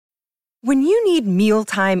When you need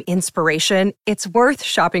mealtime inspiration, it's worth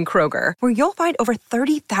shopping Kroger, where you'll find over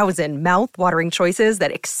 30,000 mouth-watering choices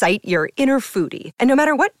that excite your inner foodie. And no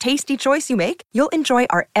matter what tasty choice you make, you'll enjoy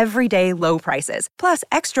our everyday low prices, plus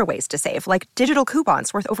extra ways to save, like digital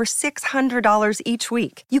coupons worth over $600 each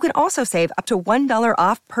week. You can also save up to $1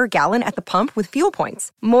 off per gallon at the pump with fuel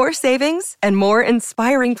points. More savings and more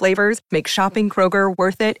inspiring flavors make shopping Kroger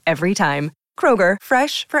worth it every time. Kroger,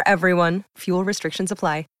 fresh for everyone. Fuel restrictions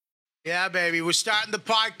apply. Yeah, baby. We're starting the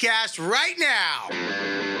podcast right now.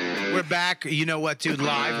 We're back. You know what, dude?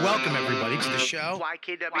 Live. Welcome, everybody, to the show. I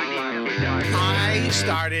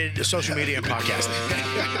started a social media and podcasting.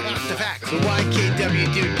 The fact. The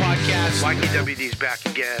YKW Dude podcast. YKWD's back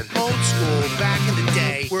again. Old school, back in the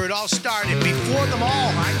day, where it all started, before them all.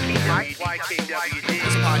 YKWD.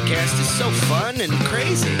 This podcast is so fun and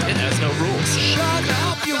crazy. It has no rules. Shut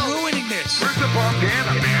up. You're ruining this. Where's the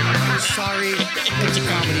bandana, man? Sorry. It's a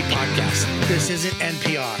comedy podcast. This isn't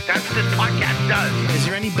NPR. That's what this podcast does. Is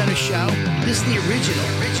there any better show? This is the original.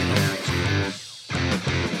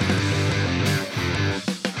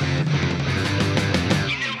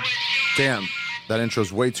 Damn, that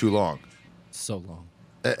intro's way too long. So long.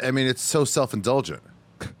 I mean, it's so self-indulgent.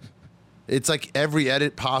 It's like every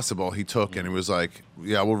edit possible he took, and he was like,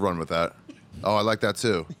 "Yeah, we'll run with that." Oh, I like that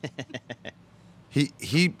too.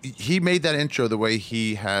 He made that intro the way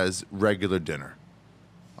he has regular dinner.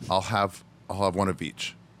 I'll have one of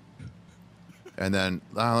each, and then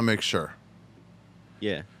I'll make sure.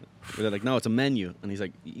 Yeah. They're like, no, it's a menu. And he's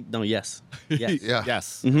like, no, yes. Yes. Yeah.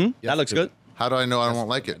 Yes. Mm-hmm. Yes, That looks good. How do I know I won't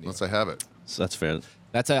like it unless I have it? So that's fair.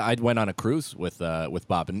 I went on a cruise with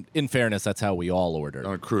Bob, and in fairness, that's how we all ordered.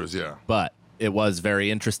 On a cruise, yeah. But it was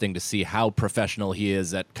very interesting to see how professional he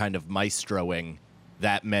is at kind of maestroing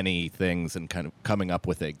that many things and kind of coming up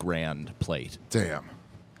with a grand plate. Damn.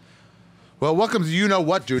 Well, welcome to You Know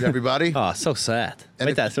What, Dude, everybody. Oh, so sad. And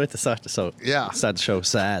Wait to start the show. Yeah. Start the show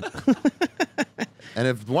sad. And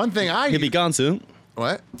if one thing He'll be gone soon.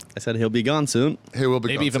 What? I said he'll be gone soon. He will be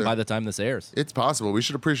Maybe gone even soon. by the time this airs. It's possible. We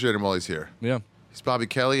should appreciate him while he's here. Yeah. He's Bobby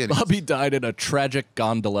Kelly, and Bobby died in a tragic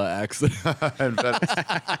gondola accident.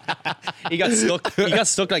 He got stuck. He got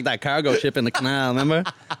stuck like that cargo ship in the canal. Remember?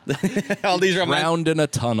 All these Drowned in a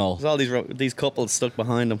tunnel. all these couples stuck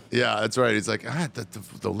behind him. yeah, that's right. He's like,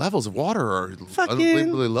 the levels of water are Fucking-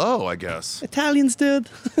 unbelievably low, I guess. Italians, dude.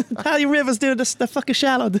 Italian rivers, dude. They're fucking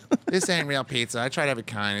shallow. Dude. This ain't real pizza. I tried every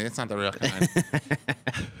kind. It's not the real kind.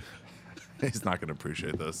 He's not going to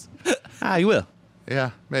appreciate this. You will.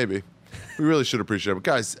 Yeah, maybe. We really should appreciate it. But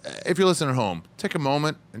guys, if you're listening at home, take a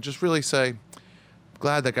moment and just really say,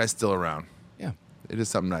 glad that guy's still around. Yeah. It is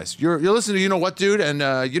something nice. You're listening to You Know What, Dude,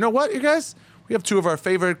 and you know what, you guys? We have two of our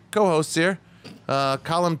favorite co-hosts here,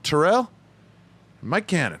 Colin Terrell and Mike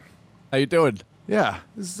Cannon. How you doing? Yeah,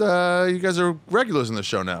 this, you guys are regulars in the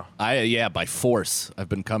show now. By force. I've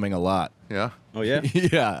been coming a lot. Yeah? Oh, yeah?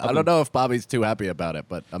 Yeah, I don't know if Bobby's too happy about it,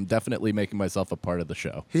 but I'm definitely making myself a part of the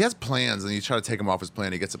show. He has plans, and you try to take him off his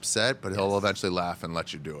plan. He gets upset, but he'll eventually laugh and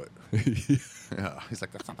let you do it. Yeah, he's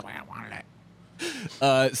like, that's not the way I wanted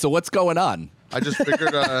it. So what's going on? I just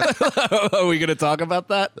figured. Are we going to talk about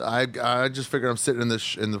that? I just figured I'm sitting in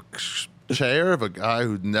the chair of a guy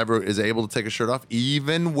who never is able to take his shirt off,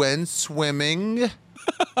 even when swimming.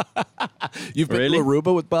 You've been Really? to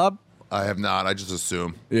Aruba with Bob? I have not. I just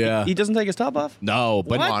assume. Yeah. He doesn't take his top off? No,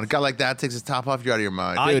 but Come on, a guy like that takes his top off. You're out of your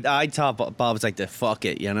mind. I thought Bob was like the fuck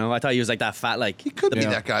it, you know? I thought he was like that fat, like. He could be Yeah.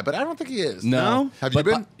 that guy, but I don't think he is. No. Have you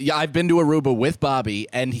been? Yeah, I've been to Aruba with Bobby,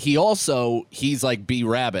 and he's like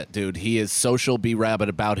B-Rabbit, dude. He is social B-Rabbit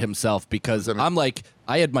about himself because Does that mean- I'm like,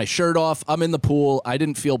 I had my shirt off. I'm in the pool. I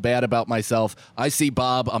didn't feel bad about myself. I see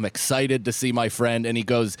Bob. I'm excited to see my friend, and he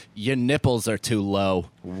goes, your nipples are too low.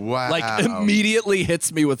 Wow. Like, immediately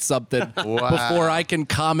hits me with something before I can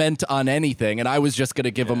comment on anything. And I was just going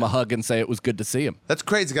to give him a hug and say it was good to see him. That's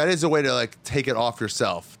crazy. That is a way to like take it off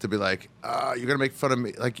yourself. To be like, you're gonna make fun of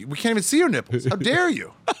me. Like we can't even see your nipples. How dare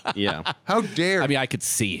you? Yeah. How dare? I mean, I could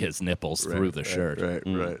see his nipples through the shirt.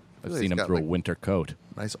 Right. I've seen him through a winter coat.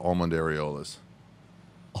 Nice almond areolas.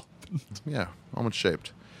 Yeah, almond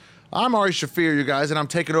shaped. I'm Ari Shafir, you guys, and I'm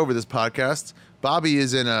taking over this podcast. Bobby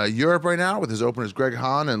is in Europe right now with his openers Greg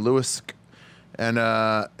Hahn and Lewis, and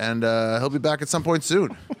he'll be back at some point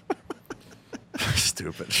soon.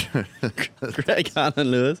 Stupid. Greg Hahn and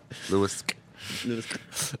Lewis. Lewis.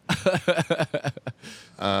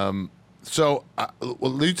 So,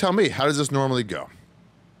 well, you tell me, how does this normally go?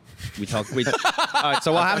 All right,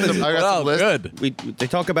 so what happens? I got some list. Good. They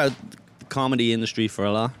talk about the comedy industry for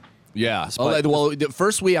a lot. Yeah. Well,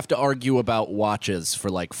 first we have to argue about watches for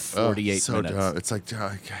like 48 so minutes. Dumb. It's like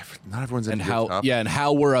not everyone's And into how top. and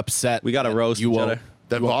how we're upset. We gotta that roast you each won't- other.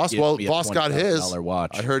 That you won't Voss, give well, me a Voss got his. $20,000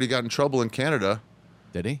 watch. I heard he got in trouble in Canada.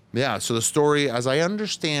 Did he? Yeah, so the story, as I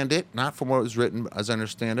understand it, not from what was written, but as I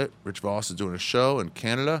understand it, Rich Voss is doing a show in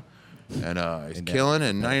Canada, and he's killing,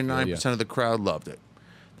 and 99% of the crowd loved it.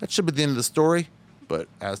 That should be the end of the story, but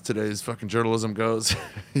as today's fucking journalism goes,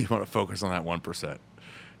 you want to focus on that 1%.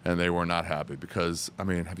 And they were not happy because, I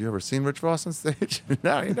mean, have you ever seen Rich Voss on stage?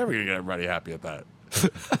 No, you're never going to get everybody happy at that.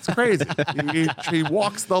 It's crazy. he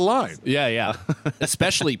walks the line. Yeah.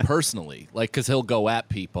 Especially personally, like because he'll go at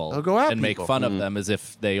people. He'll go at and people. make fun of them as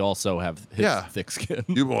if they also have his thick skin.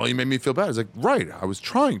 You made me feel bad. It's like, right, I was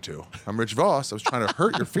trying to. I'm Rich Voss. I was trying to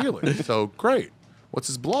hurt your feelings. So great. What's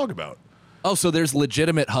his blog about? Oh, so there's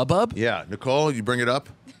legitimate hubbub? Yeah, Nicole, you bring it up?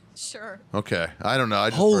 Sure. Okay. I don't know. I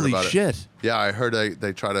just heard Holy about shit. It. Yeah, I heard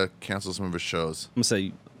they try to cancel some of his shows.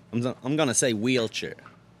 I'm gonna say wheelchair.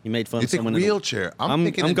 You made fun You of think someone. wheelchair? I'm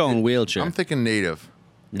going wheelchair. I'm thinking native.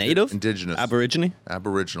 Native? Indigenous. Aborigine?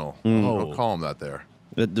 Aboriginal. Oh. Don't call them that there.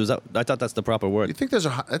 I thought that's the proper word. You think there's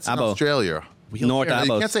that's in Abo. Australia. North Wheelchair?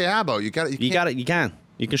 You Abos. can't say abo. You got it. You can.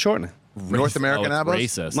 You can shorten it. North American Oh,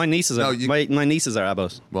 it's abos? racist. My nieces No, are. you- my nieces are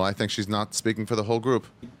abos. Well, I think she's not speaking for the whole group.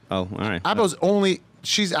 Oh, all right. Abo's only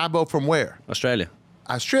she's abo from where? Australia.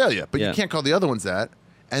 Australia. But Yeah. you can't call the other ones that.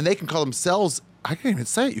 And they can call themselves I can't even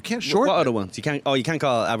say it. You can't shorten What it. other ones? You can't. Oh, you can't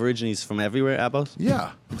call Aborigines from everywhere abos.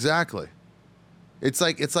 Yeah, exactly. It's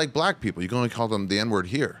like black people. You can only call them the N-word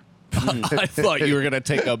here. I thought you were going to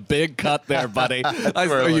take a big cut there, buddy. I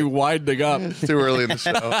saw early. you winding up. Too early in the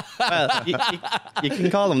show. Well, you can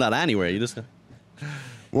call them that anywhere. You just.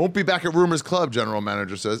 Won't be back at Rumors Club, general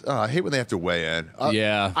manager says. Oh, I hate when they have to weigh in.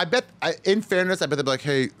 Yeah. I bet, in fairness, I bet they'd be like,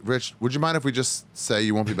 hey, Rich, would you mind if we just say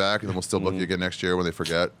you won't be back and then we'll still book you again next year when they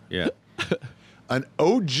forget? Yeah. An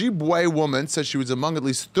Ojibwe woman says she was among at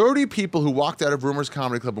least 30 people who walked out of Rumors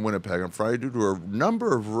Comedy Club in Winnipeg on Friday due to a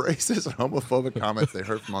number of racist and homophobic comments they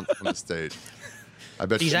heard from the stage. I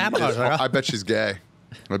bet These apples are- I bet she's gay.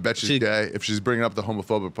 I bet she's gay if she's bringing up the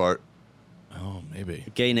homophobic part. Oh, maybe.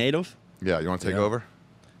 Gay native. Yeah, you want to take over?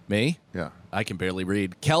 Me? Yeah. I can barely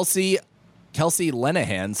read. Kelsey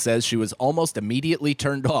Lenehan says she was almost immediately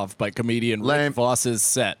turned off by comedian Lame. Rick Voss's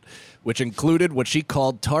set, which included what she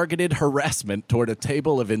called targeted harassment toward a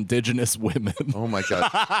table of indigenous women. Oh my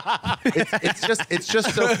god! it's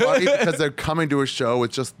just so funny because they're coming to a show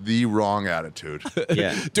with just the wrong attitude.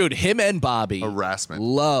 Yeah. Dude, him and Bobby Harassment.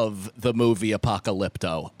 love the movie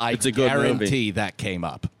Apocalypto. I It's a good guarantee movie. that came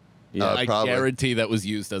up. Yeah. I probably. guarantee that was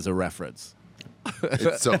used as a reference.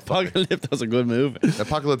 It's so funny. Apocalypse was a good movie.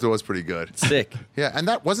 Apocalypto was pretty good. Sick. Yeah, and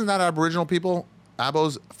that wasn't that Aboriginal people,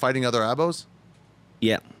 abos fighting other abos.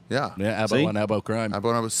 Yeah. Yeah, Yeah, Abo See? on Abo crime.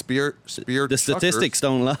 Abo was spear. The statistics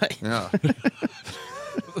don't lie. Yeah,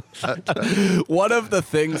 One of the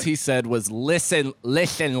things he said was, listen,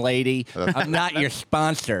 lady, I'm not your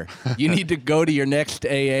sponsor. You need to go to your next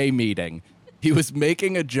AA meeting. He was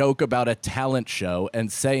making a joke about a talent show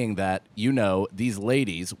and saying that, these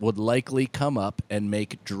ladies would likely come up and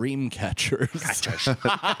make dream catchers.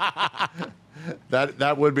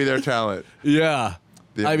 that would be their talent. Yeah.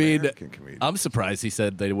 The I mean, American comedian. I'm surprised he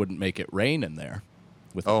said they wouldn't make it rain in there.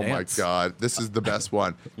 With the Oh dance. my god, this is the best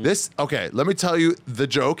one. Okay, let me tell you the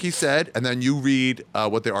joke he said, and then you read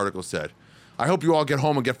what the article said. I hope you all get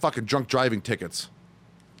home and get fucking drunk driving tickets.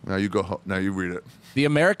 Now you go. Now you read it. The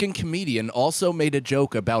American comedian also made a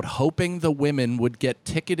joke about hoping the women would get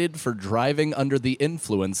ticketed for driving under the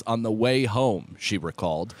influence on the way home, she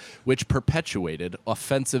recalled, which perpetuated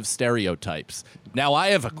offensive stereotypes. Now, I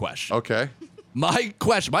have a question. Okay. My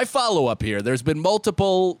follow-up here, there's been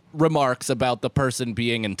multiple remarks about the person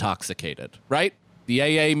being intoxicated, right? The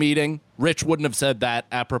AA meeting, Rich wouldn't have said that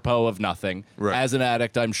apropos of nothing. Right. As an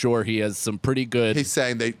addict, I'm sure he has some pretty good... He's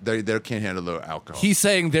saying they can't handle the alcohol. He's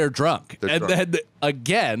saying they're drunk. They're and drunk. then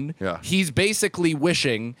again, Yeah. he's basically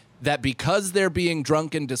wishing that because they're being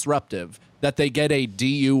drunk and disruptive, that they get a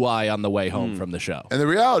DUI on the way home from the show. And the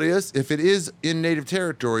reality is, if it is in native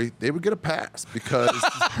territory, they would get a pass because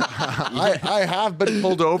I have been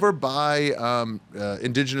pulled over by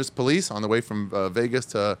indigenous police on the way from Vegas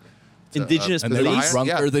to Indigenous And they're police. Zion.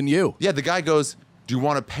 drunker than you. Yeah, the guy goes, do you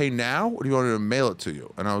want to pay now or do you want me to mail it to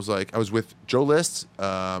you? And I was like, I was with Joe List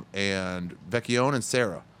and Vecchione and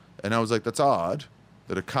Sarah. And I was like, that's odd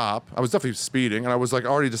that a cop, I was definitely speeding, and I was like, I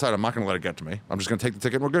already decided I'm not going to let it get to me. I'm just going to take the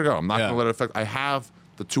ticket and we're going to go. I'm not Yeah. going to let it affect. I have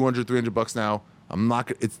the $200-300 now. I'm not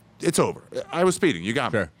going to, it's over. I was speeding. You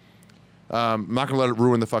got me. Sure. I'm not going to let it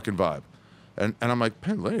ruin the fucking vibe. And I'm like,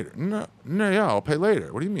 pay later. No, yeah, I'll pay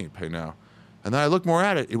later. What do you mean pay now? And then I looked more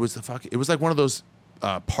at it. It was it was like one of those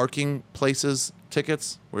parking places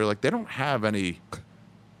tickets where like they don't have any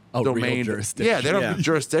Real domain jurisdiction. Yeah, they don't have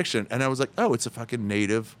jurisdiction. And I was like, oh, it's a fucking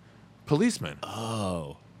native policeman.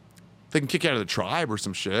 Oh. They can kick you out of the tribe or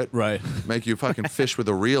some shit. Right. Make you fucking fish with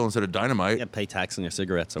a reel instead of dynamite. You gotta pay tax on your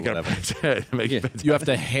cigarettes or You gotta whatever. You have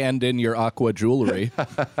to hand in your aqua jewelry.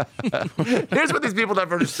 Here's what these people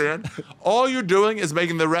never understand. All you're doing is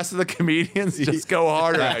making the rest of the comedians just go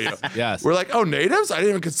harder at you. Yes. We're like, oh, natives? I didn't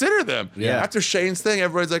even consider them. Yeah. After Shane's thing,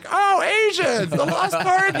 everybody's like, oh, Asians, the lost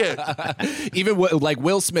target. Even like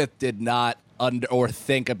Will Smith did not or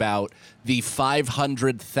think about the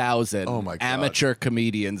 500,000 Oh my God. amateur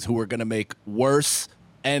comedians who were going to make worse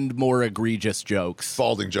and more egregious jokes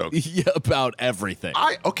Balding joke. about everything.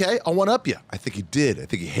 I'll one up you. I think he did. I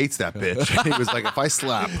think he hates that bitch. He was like, if I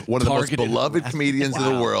slap one of the most Targeted. beloved comedians in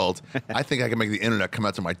the Wow. world, I think I can make the internet come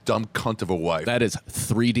out to my dumb cunt of a wife. That is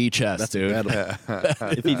 3D chess, dude.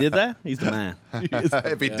 If he did that, he's the man.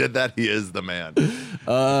 If he did that, he is the man.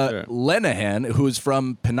 Lenahan, who's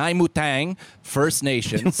from Penaimutang First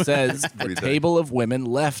Nation, says do the you think? table of women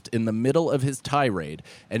left in the middle of his tirade,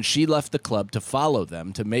 and she left the club to follow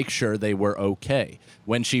them to make sure they were okay.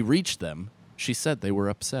 When she reached them, she said they were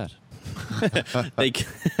upset.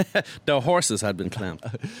 Their horses had been clamped.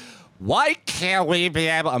 Why can't we be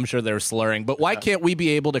able... I'm sure they're slurring, but why can't we be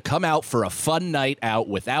able to come out for a fun night out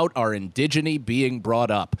without our indigeneity being brought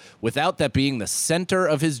up, without that being the center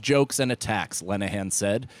of his jokes and attacks, Lenahan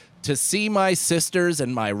said. To see my sisters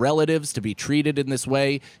and my relatives to be treated in this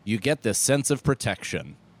way, you get this sense of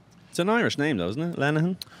protection. It's an Irish name, though, isn't it?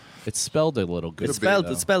 Lanahan? It's spelled a little good. It's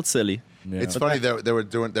spelled silly. Yeah. It's funny they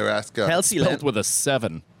were asked. Kelsey Spelled with a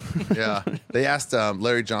 7. Yeah, they asked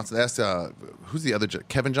Larry Johnson. They asked who's the other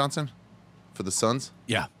Kevin Johnson for the Suns.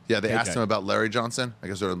 Yeah. Yeah, they asked KJ. him about Larry Johnson. I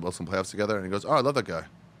guess they're in the Wilson playoffs together, and he goes, "Oh, I love that guy."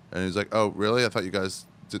 And he's like, "Oh, really? I thought you guys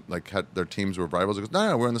did, like had their teams were rivals." He goes,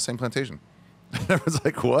 "No, we're in the same plantation." And everyone's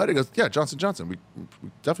like, "What?" He goes, "Yeah, Johnson. We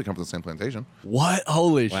definitely come from the same plantation." What?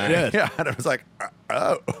 Holy shit. Yeah, and I was like,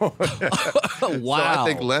 "Oh." Wow. So I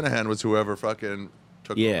think Lenahan was whoever fucking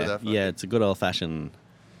took over Yeah, that. Fucking, yeah, it's a good old-fashioned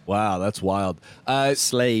Wow, that's wild.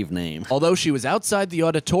 slave name. Although she was outside the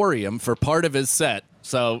auditorium for part of his set,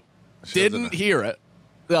 so didn't hear it.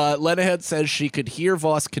 Lenahan says she could hear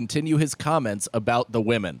Voss continue his comments about the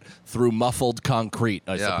women through muffled concrete,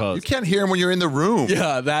 I suppose. You can't hear him when you're in the room.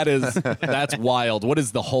 Yeah, that's wild. What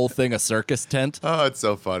is the whole thing, a circus tent? Oh, it's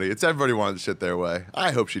so funny. It's everybody wants shit their way.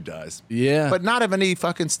 I hope she dies. Yeah. But not of any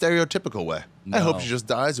fucking stereotypical way. I No. hope she just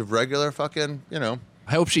dies of regular fucking, I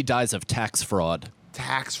hope she dies of tax fraud.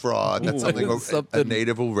 tax fraud. That's Ooh. something a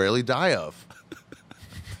native will rarely die of.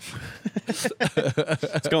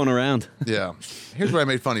 It's going around. Yeah. Here's where I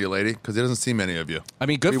made fun of you, lady, because he doesn't see many of you. I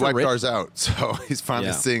mean, good we for wiped Rich. ours out, so he's finally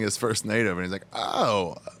Yeah. seeing his first native, and he's like,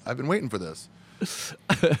 oh, I've been waiting for this.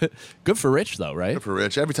 Good for Rich, though, right? Good for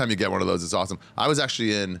Rich. Every time you get one of those, it's awesome. I was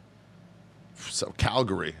actually in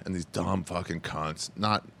Calgary, and these dumb fucking cunts,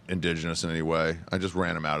 not indigenous in any way. I just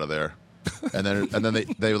ran them out of there. And then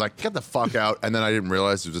they were like, get the fuck out. And then I didn't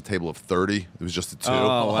realize it was a table of 30. It was just the two.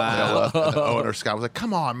 Oh, wow. And the owner, Scott, was like,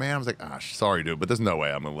 come on, man. I was like, sorry, dude, but there's no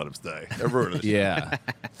way I'm going to let him stay. They're ruining this. Yeah.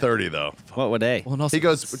 30, though. What were they? Well, and also, He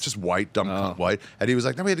goes, just white, dumb cunt, white. And he was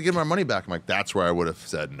like, no, we had to give him our money back. I'm like, that's where I would have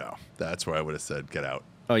said no. That's where I would have said, get out.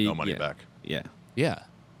 No money yeah. back. Yeah. yeah.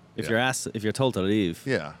 If Yeah. you're told to leave.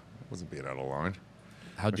 Yeah. I wasn't being out of line.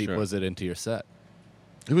 How deep sure. was it into your set?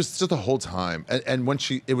 It was just the whole time. And when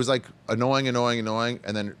it was like annoying.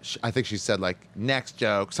 And then I think she said like, next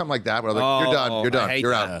joke, something like that. But I was like, Oh, you're done. I hate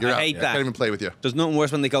You're that. out. You're I out. hate I that. can't even play with you. There's nothing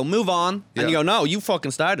worse when they go, move on, Yeah. and you go, no, you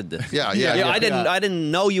fucking started this. Yeah. I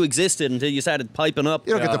didn't know you existed until you started piping up.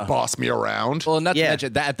 You don't get to boss me around. Well, not to Yeah.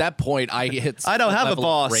 mention that at that point, I hit. I don't have a level of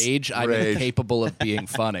boss. Rage. I'm Rage. incapable of being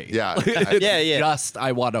funny. Yeah. It's Yeah. Just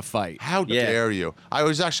I want to fight. How Yeah. dare you? I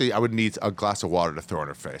would need a glass of water to throw in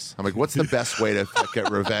her face. I'm like, what's the best way to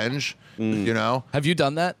get revenge? You know? Have you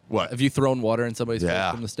done that? What? Have you thrown water in somebody's Yeah.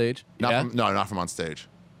 face from the stage? Not from on stage.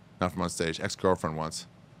 Not from on stage. Ex-girlfriend once.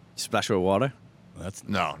 Splash her with water. That's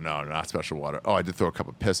No, not special water. Oh, I did throw a cup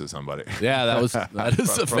of piss at somebody. yeah. That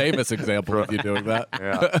is a famous example of you doing that.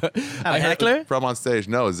 A heckler? From on stage.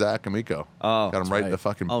 No, Zach Amico. Oh, Got him right in the right.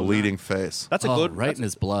 fucking Oh, bleeding face. That's a Oh, good. right in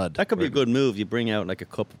his blood. That could be a good move. You bring out like a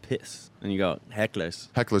cup of piss, and you go, hecklers.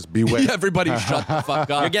 Hecklers, beware. Everybody, shut the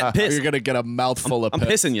fuck up. You're getting pissed. You're gonna get a mouthful of I'm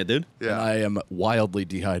piss. pissing you, dude. Yeah. And I am wildly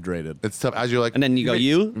dehydrated. It's tough. As you're like, And then you go,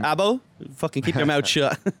 you, Abo, fucking keep your mouth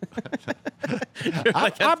shut.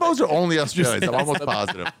 Abos are only Australians. I'm almost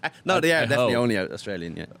positive. No, they are I definitely hope. only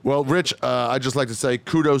Australian, yeah. Well, Rich, I'd just like to say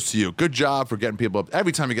kudos to you. Good job for getting people up.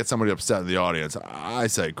 Every time you get somebody upset in the audience, I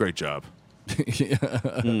say great job.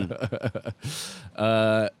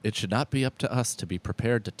 It should not be up to us to be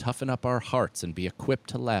prepared to toughen up our hearts and be equipped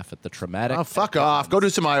to laugh at the traumatic. Oh, fuck off. Go do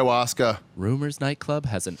some ayahuasca. Rumors Nightclub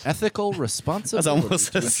has an ethical responosity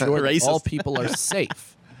almost to as ensure that all racist. people are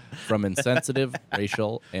safe from insensitive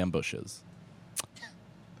racial ambushes.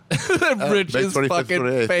 Rich's 25th, fucking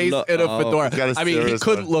 28th. face Look, in a oh, fedora. he's got a I mean, he serious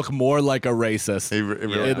couldn't one. look more like a racist. He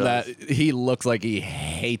really in that does. he looks like he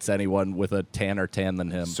hates anyone with a tanner tan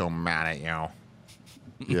than him. So mad at you.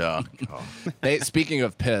 Yeah. Oh. Speaking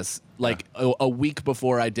of piss, like a week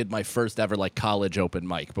before I did my first ever like college open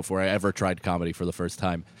mic, before I ever tried comedy for the first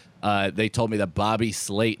time, they told me that Bobby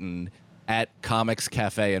Slayton at Comics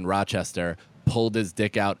Cafe in Rochester pulled his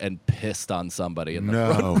dick out and pissed on somebody in the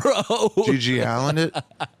No. front row. G.G. Allen it?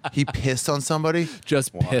 He pissed on somebody?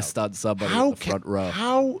 Just pissed on somebody in the front row.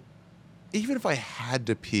 How, even if I had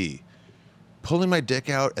to pee, pulling my dick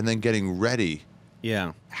out and then getting ready,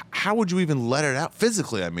 Yeah. how would you even let it out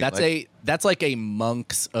physically? I mean, That's like a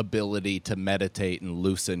monk's ability to meditate and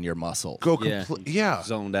loosen your muscles. go Yeah. yeah,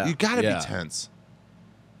 Zoned out. You gotta Yeah. be tense.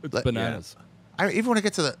 It's bananas. Even when I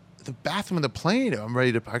get to the bathroom in the plane, I'm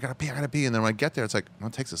ready to. I gotta pee. And then when I get there, it's like, well,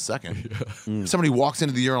 it takes a second. If somebody walks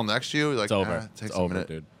into the urinal next to you, you're like, It's over. it takes It's a over, minute.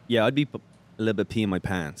 dude. Yeah, I'd be a little bit pee in my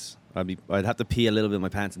pants. I'd have to pee a little bit in my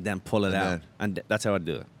pants and then pull it And out, then- and that's how I'd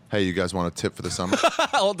do it. Hey, you guys want a tip for the summer?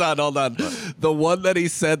 Hold on. The one that he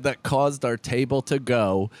said that caused our table to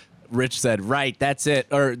go, Rich said, right, that's it.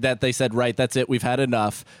 Or that they said, right, that's it. We've had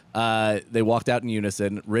enough. They walked out in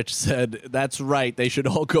unison. Rich said, that's right. They should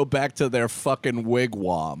all go back to their fucking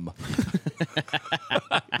wigwam.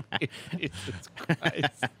 Jesus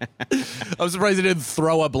Christ. I'm surprised he didn't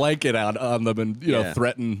throw a blanket out on them and, Yeah.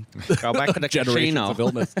 threaten Go back to the generations casino. of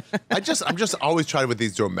illness. I'm just always trying with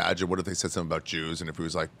these to imagine what if they said something about Jews and if it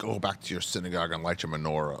was like, go back to your synagogue and light your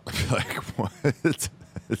menorah. I'd be like, what?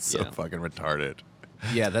 It's so Yeah. fucking retarded.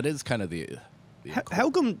 Yeah, that is kind of the How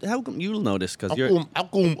come you'll know this? Because you're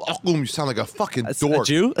Akum, you sound like a fucking a dork.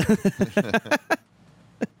 Jew.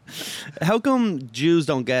 How come Jews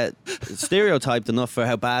don't get stereotyped enough for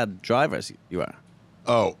how bad drivers you are?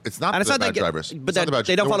 Oh, it's not And it's about not bad they get- drivers. but It's not they- about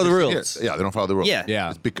they don't follow the rules. Yeah, they don't follow the rules. Yeah.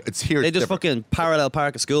 Yeah. It's here. They it's just different. fucking parallel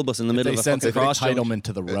park a school bus in the middle They of a sense fucking of cross. entitlement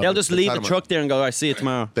to the road. They'll just leave the Entitlement. truck there and go, I see you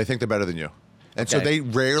tomorrow. They think they're better than you. And so Okay. they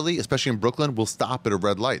rarely, especially in Brooklyn, will stop at a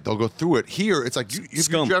red light. They'll go through it. Here, it's like you've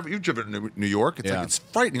Scum. driven to New York. It's Yeah. like it's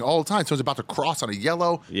frightening all the time. Someone's about to cross on a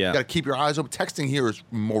yellow. Yeah. You got to keep your eyes open. Texting here is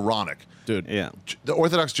moronic. Dude, Yeah. The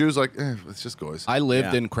Orthodox Jews like, it's just goes. I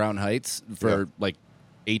lived Yeah. in Crown Heights for Yeah. like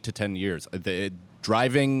 8 to 10 years.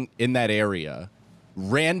 Driving in that area,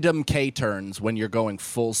 random K turns when you're going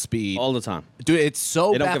full speed. All the time. Dude, it's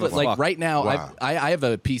so They don't give a baffling. Like fuck. right now, Wow. I have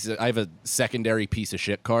a secondary piece of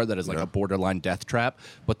shit car that is like Yeah. a borderline death trap.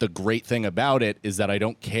 But the great thing about it is that I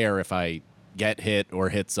don't care if I get hit or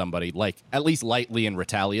hit somebody, like at least lightly and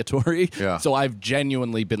retaliatory. Yeah. So I've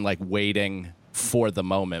genuinely been like waiting for the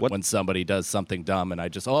moment What- when somebody does something dumb and I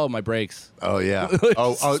just, oh, my brakes. Oh, yeah.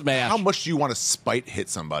 Smash. How much do you want to spite hit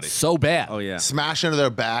somebody? So bad. Oh, yeah. Smash into their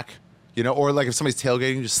back, or like if somebody's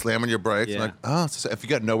tailgating, you just slam on your brakes. Yeah. Like, oh, it's just- if you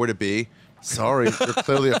got nowhere to be, sorry, you're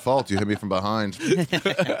clearly at fault. You hit me from behind.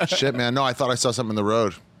 Shit, man. No, I thought I saw something in the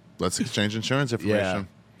road. Let's exchange insurance Yeah. information.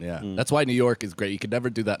 Yeah. Mm. That's why New York is great. You could never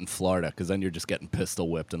do that in Florida because then you're just getting pistol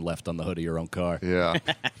whipped and left on the hood of your own car. Yeah.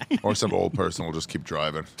 Or some old person will just keep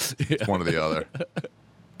driving. It's one or the other.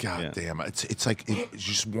 God Yeah. damn it. It's like you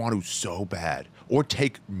just want to so bad. Or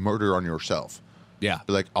take murder on yourself. Yeah.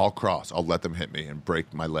 Be like, I'll cross. I'll let them hit me and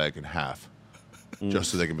break my leg in half. Just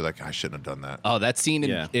so they can be like, I shouldn't have done that. Oh, that scene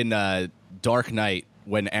Yeah. in Dark Knight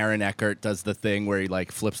when Aaron Eckhart does the thing where he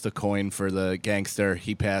like flips the coin for the gangster,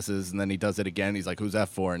 he passes, and then he does it again. He's like, "Who's that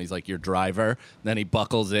for?" And he's like, "Your driver." And then he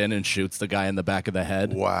buckles in and shoots the guy in the back of the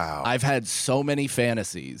head. Wow. I've had so many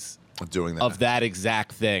fantasies Doing that. of that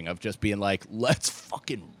exact thing of just being like, "Let's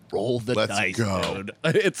fucking roll the Let's dice, go. dude.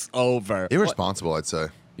 It's over." Irresponsible, I'd say.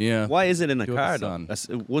 Yeah. Why is it in a Do it, car, though?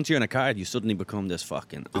 son. Once you're in a car, you suddenly become this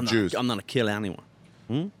fucking... I'm Jews. not going to kill anyone.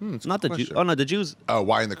 It's a Not good the Jews. question. Oh, no, the Jews... Oh,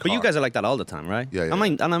 why in the car? But you guys are like that all the time, right? Yeah, yeah,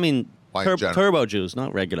 I mean Why in general? turbo Jews,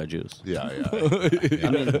 not regular Jews. Yeah. I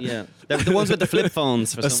mean, yeah. They're the ones with the flip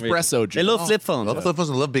phones for some reason. Espresso Jews. They love flip phones. Love flip phones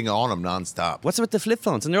and love being on them nonstop. What's with the flip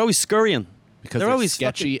phones? And they're always scurrying. Because they're always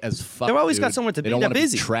sketchy fucking- as fuck. they're always got dude. somewhere to They be. don't They're want to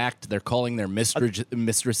busy. be tracked. They're calling their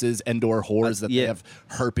mistresses and/or whores that yeah. they have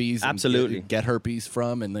herpes. Absolutely. And get herpes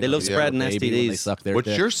from, and They love have a spreading baby when they STDs. suck their What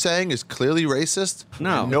dick. you're saying is clearly racist.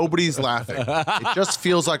 No. and nobody's laughing. It just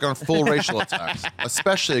feels like on full racial attacks,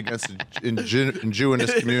 especially against in Jew in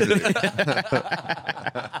this community.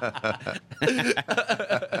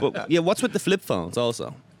 But, yeah, what's with the flip phones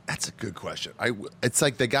also? That's a good question. It's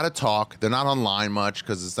like they got to talk. They're not online much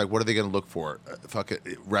because it's like, what are they going to look for? Fuck it,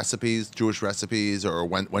 recipes, Jewish recipes, or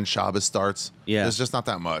when Shabbos starts. Yeah. There's just not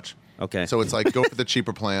that much. Okay. So it's like go for the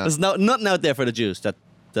cheaper plan. There's nothing out there for the Jews that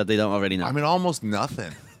they don't already know. I mean, almost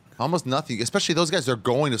nothing. Almost nothing. Especially those guys. They're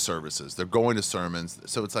going to services. They're going to sermons.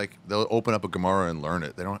 So it's like they'll open up a Gemara and learn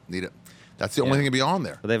it. They don't need it. That's the only thing to be on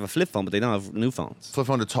there. But they have a flip phone, but they don't have new phones. Flip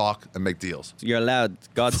phone to talk and make deals. You're allowed.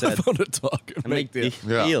 God said. Phone to talk and make deals.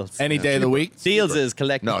 Yeah. deals. Any day of the week, Deals is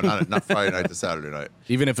collecting. No, not Friday night to Saturday night.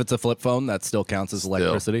 even if it's a flip phone, that still counts as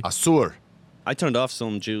electricity. Asur. I turned off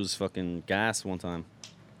some Jews' fucking gas one time.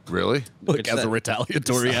 Really? Like as a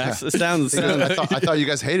retaliatory act. It sounds. I thought you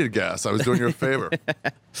guys hated gas. I was doing you a favor.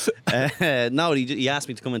 No, he asked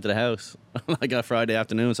me to come into the house like a Friday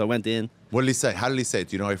afternoon, so I went in. What did he say? How did he say it?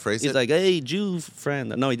 Do you know how he phrased He's it? like, "Hey, Jew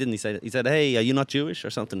friend." No, he didn't. He said, "Hey, are you not Jewish?" or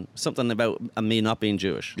something about me not being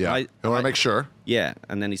Jewish. Yeah. I want to make sure. Yeah,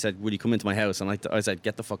 and then he said, "Will you come into my house?" And I said,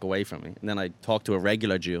 "Get the fuck away from me." And then I talked to a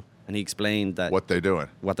regular Jew, and he explained that What they doing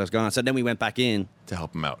what was going on. So then we went back in, to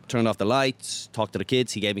help him out. turned off the lights, talked to the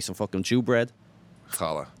kids. He gave me some fucking Jew bread.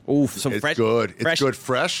 Challah. Ooh, some It's fresh. good. It's fresh, good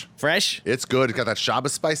fresh. Fresh. It's good. It's got that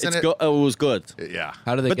Shabbos spice in It's it. good. Oh, it was good. Yeah.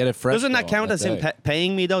 How do they But get it fresh? doesn't that though, count on as him day?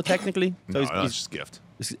 paying me though? Technically, No, he's- no, it's just a gift.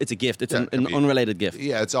 it's a gift. It's Yeah, an it could be. unrelated gift.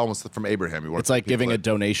 Yeah, it's almost from Abraham. You want It's like giving a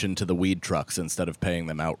donation to the weed trucks instead of paying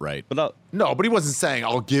them outright. But No, but he wasn't saying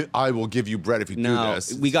I will give you bread if you do no,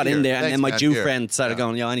 this. we got Here, in there, and thanks, then my man. Jew Here. friend started Yeah.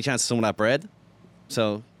 going, "Yo, any chance of some of that bread?"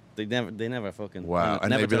 So they never fucking. Wow,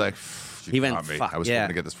 and never they'd be turned- like, "You He went, got me. "Fuck, I was yeah." hoping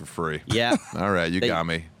to get this for free." Yeah. All right, you They- got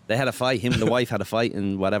me. They had a fight. Him and the wife had a fight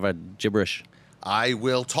in whatever gibberish. I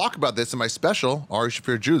will talk about this in my special, Ari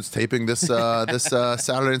Shafir Jude's taping this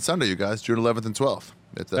Saturday and Sunday, you guys, June 11th and 12th.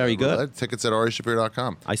 It's, Very good. Tickets at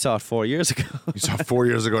arishafir.com. I saw it 4 years ago. You saw 4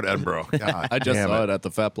 years ago at Edinburgh. God I just damn saw it at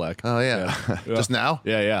the Fat Black. Oh, yeah. Just now?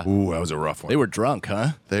 Yeah, yeah. Ooh, that was a rough one. They were drunk, huh?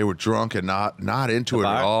 They were drunk and not into it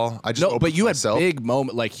at bar? all. I just No, opened but you had myself. big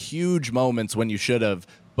moment, like huge moments when you should have.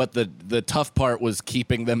 But the tough part was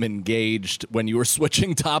keeping them engaged when you were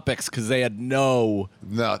switching topics because they had no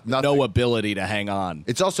nothing. ability to hang on.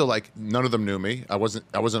 It's also like none of them knew me. I wasn't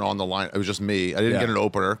on the line. It was just me. I didn't Yeah. get an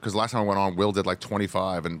opener because last time I went on, Will did like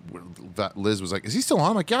 25, and Liz was like, "Is he still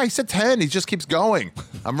on?" I'm like, "Yeah, he said 10. He just keeps going.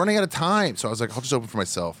 I'm running out of time." So I was like, "I'll just open for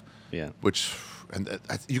myself." Yeah. Which, and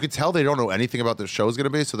you could tell they don't know anything about the show's gonna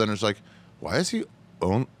be. So then it's like, why is he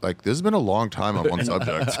own? Like this has been a long time on one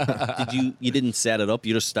subject. You didn't set it up.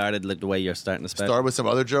 You just started like the way you're starting to spell. Start with some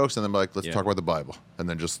other jokes, and then be like, let's Yeah. talk about the Bible, and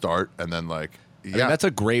then just start, and then like, I yeah, mean, that's a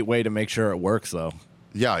great way to make sure it works, though.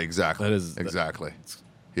 yeah, exactly, that is- exactly.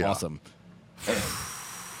 Yeah. Awesome.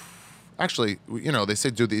 Actually, they say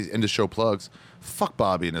do the end of show plugs. Fuck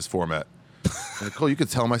Bobby in this format. Nicole, you could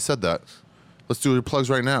tell him I said that. Let's do your plugs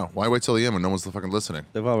right now. Why wait till the end when no one's fucking listening?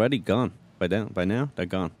 They've already gone by now. They're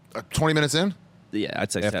gone. 20 minutes in? Yeah,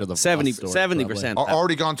 I'd say After the 70 Voss story, 70%.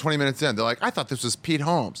 Already gone 20 minutes in. They're like, I thought this was Pete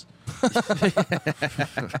Holmes.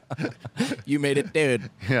 You made it, dude.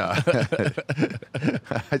 Yeah.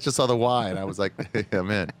 I just saw the Y and I was like, hey, I'm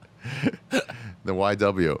in. The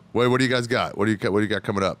YW. Wait, what do you guys got? What do you got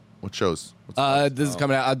coming up? What shows? This is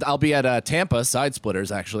coming out. I'll be at Tampa Side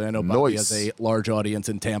Splitters, actually. I know Bobby Nice. has a large audience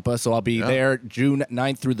in Tampa, so I'll be there June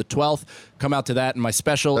 9th through the 12th. Come out to that, and my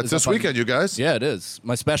special That's is this up on- weekend, you guys. Yeah, it is.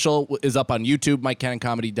 My special is up on YouTube, Mike Cannon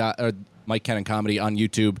Comedy on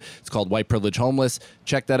YouTube. It's called White Privilege Homeless.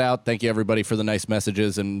 Check that out. Thank you, everybody, for the nice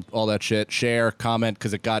messages and all that shit. Share, comment,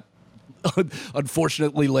 because it got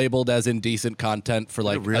unfortunately labeled as indecent content for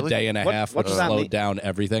like Really? a day and a What- half, what which does that slowed mean? down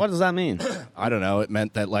everything. What does that mean? I don't know. It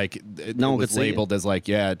meant that like it No one was could see it. labeled as like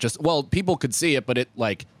people could see it, but it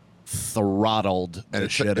like throttled And the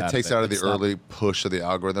it, shit it out takes of it. out of the It stopped- early push of the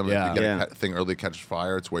algorithm. Yeah. If you get Yeah. a thing early catch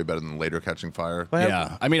fire, it's way better than later catching fire. Well,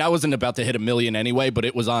 Yeah, I mean, I wasn't about to hit 1 million anyway, but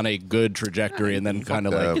it was on a good trajectory, and then kind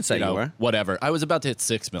of that. like You could say you were. whatever. I was about to hit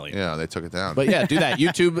 6 million. Yeah, they took it down. But yeah, do that.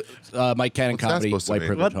 YouTube, Mike Cannon What's that Comedy, supposed to White mean?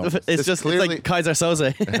 Privilege What? Homeless. It's just clearly- like Kaiser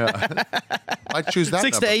Soze. I choose that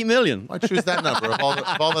 6 number. to 8 million. I choose that number of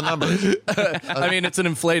all the numbers. I mean, it's an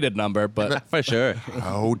inflated number, but For sure.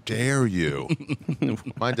 How dare you?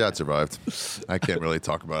 My dad survived. I can't really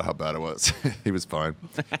talk about how bad it was. He was fine.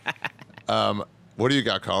 What do you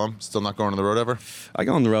got, Colin? Still not going on the road ever? I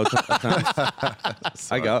go on the road at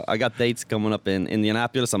times. I got dates coming up in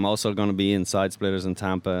Indianapolis. I'm also going to be in Side Splitters in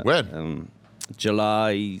Tampa. When?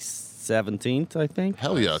 July 17th, I think.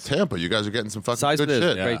 Hell yeah, Tampa. You guys are getting some fucking Side good Splitters,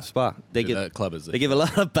 shit. Yeah. great spot. They Dude, give that club is they give a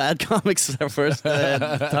lot of bad comics their first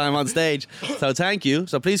time on stage. So thank you.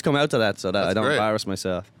 So please come out to that so that I That's don't great. embarrass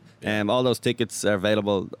myself. All those tickets are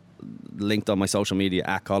available linked on my social media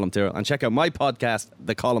at Colm Tyrrell. And check out my podcast,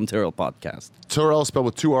 the Colm Tyrrell Podcast. Tyrrell spelled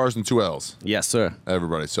with 2 R's and 2 L's. Yes, sir.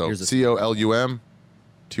 Everybody. So Here's a-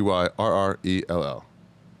 COLUMTYRRELL.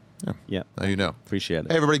 Yeah. Now you know. Appreciate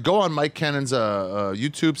it. Hey, everybody, go on Mike Cannon's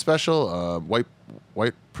YouTube special,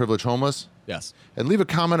 White Privilege Homeless, Yes. and leave a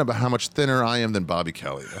comment about how much thinner I am than Bobby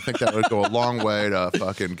Kelly. I think that would go a long way to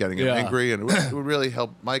fucking getting him Yeah. angry, and it would really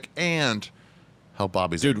help Mike and help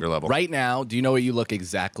Bobby's Dude, anger level. right now, do you know what you look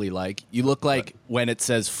exactly like? You look like when it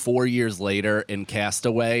says 4 years later in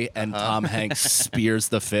Castaway and Tom Hanks spears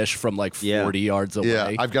the fish from like 40 yards away.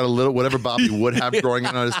 Yeah, I've got a little, whatever Bobby would have growing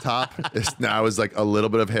in on his top, now is like a little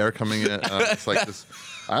bit of hair coming in. It's like this.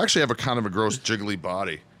 I actually have a kind of a gross, jiggly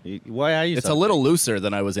body. Why are you It's so a little looser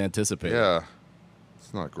than I was anticipating. Yeah.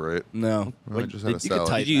 It's not great. No. I just had a you could salad.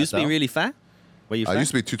 tighten Did you used to that be up. really fat? Were you fat? I used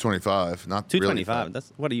to be 225, not 225. Really fat.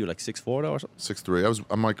 That's what are you like 6'4" or something? 6'3".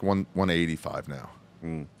 I'm like 185 now.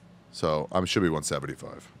 So I should be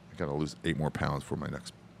 175. I gotta lose 8 more pounds for the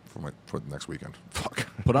next weekend. Fuck.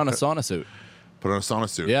 Put on a sauna suit. Put on a sauna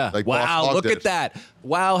suit. Yeah. Like Boss wow. Hogg Look did. at that.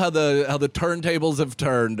 Wow. How the turntables have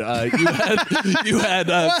turned. You had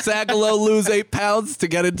Sagalo lose 8 pounds to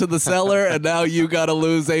get into the cellar, and now you got to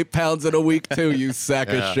lose 8 pounds in a week too. You sack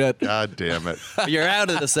Yeah. of shit. God damn it. You're out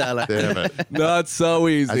of the cellar. Damn it. Not so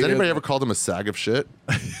easy. Has anybody is ever it? called him a sag of shit?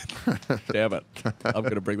 Damn it. I'm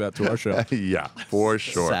gonna bring that to our show. Yeah, for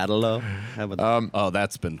sure. Saddle-o. How about that? Oh,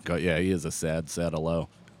 that's been yeah. He is a sad hello.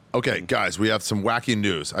 Okay, guys, we have some wacky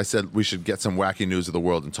news. I said we should get some wacky news of the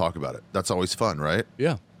world and talk about it. That's always fun, right?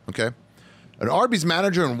 Yeah. Okay. An Arby's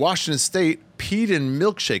manager in Washington State peed in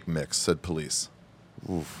milkshake mix, said police.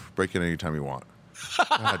 Oof, break it anytime you want.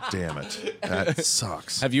 God damn it. That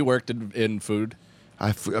sucks. Have you worked in food?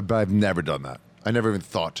 I've never done that. I never even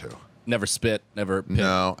thought to. Never spit. Never. Picked,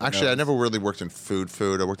 No. Actually, I never really worked in food.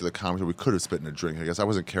 I worked at the comic. We could have spit in a drink. I guess I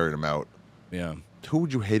wasn't carrying them out. Yeah. Who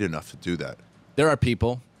would you hate enough to do that? There are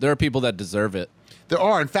people. There are people that deserve it. There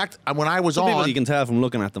are. In fact, when I was Some people on... you can tell from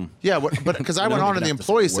looking at them. Yeah, but because I You went don't on in even the have to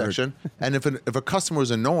say employee a word. section, and if a customer was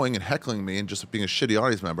annoying and heckling me and just being a shitty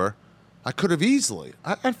audience member, I could have easily.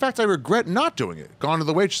 In fact, I regret not doing it. Gone to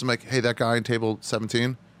the waitress and like, hey, that guy in table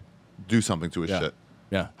 17, do something to his Yeah. shit.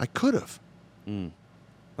 Yeah. I could have.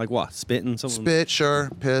 Like what? Spitting something? Spit, sure,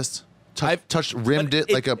 pissed. Touched, rimmed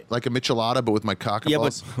it, like a michelada, but with my cock and Yeah,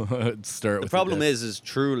 balls. Stir it The with problem your dick. is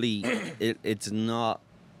truly, it's not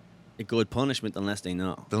a good punishment unless they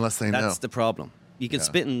know. Unless they know. That's the problem. You can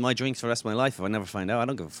spit in my drinks for the rest of my life if I never find out. I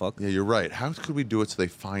don't give a fuck. Yeah, you're right. How could we do it so they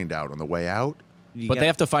find out on the way out? But they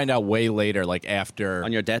have to find out way later, like after.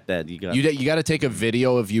 on your deathbed. You got. You got to take a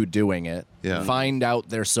video of you doing it. Yeah. Find out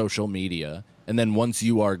their social media, and then once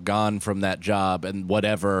you are gone from that job and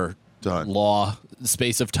whatever Done. law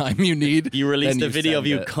space of time you need, You released then a video of send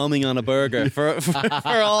you it. coming on a burger for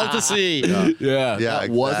all to see. Yeah. Yeah, that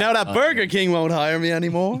was- exactly. Now that Burger King won't hire me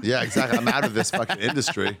anymore. Yeah, exactly. I'm out of this fucking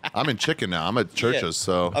industry. I'm in chicken now. I'm at churches,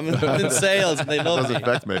 so I'm in sales. And they it love doesn't me.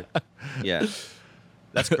 affect me. Yeah,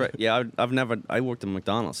 that's great. Yeah, I've never. I worked at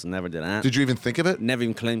McDonald's and never did that. Did you even think of it? Never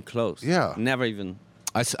even claimed close. Yeah. Never even.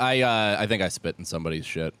 I think I spit in somebody's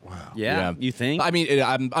shit. Wow. Yeah. You think? I mean,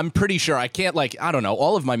 I'm pretty sure. I can't I don't know.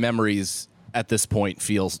 All of my memories at this point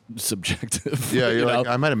feel subjective. Yeah, you're you like,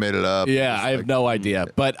 know? I might have made it up. Yeah, Just I have like- no idea,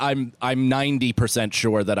 but I'm 90%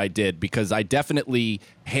 sure that I did because I definitely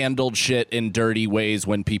handled shit in dirty ways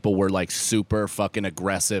when people were like super fucking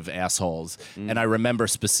aggressive assholes. And I remember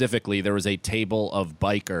specifically there was a table of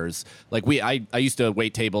bikers. Like I used to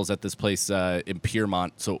wait tables at this place in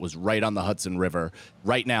Piermont, so it was right on the Hudson River.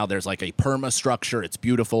 Right now there's like a perma structure. It's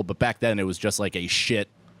beautiful, but back then it was just like a shit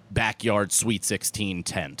backyard Sweet 16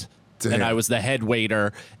 tent. Damn. And I was the head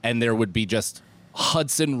waiter, and there would be just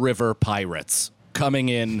Hudson River pirates coming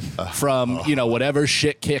in from, whatever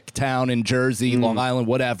shit kick town in Jersey, Long Island,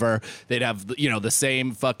 whatever. They'd have, the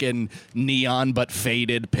same fucking neon but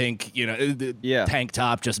faded pink, Yeah. tank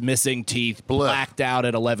top, just missing teeth, Blech. blacked out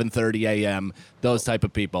at 11:30 a.m., those type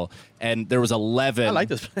of people. And there was 11. I like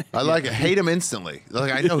this. I like it. Hate him instantly.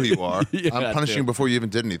 Like, I know who you are. Yeah, I'm punishing you dude. before you even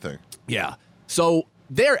did anything. Yeah. So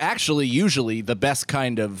they're actually usually the best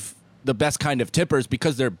kind of tippers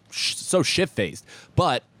because they're so shit-faced.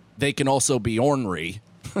 But they can also be ornery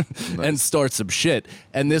and start some shit.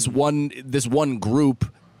 And this one group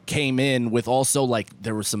came in with also like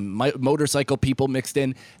there were some motorcycle people mixed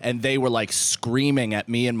in, and they were like screaming at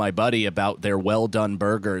me and my buddy about their well-done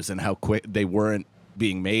burgers and how quick they weren't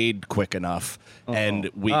being made quick enough. And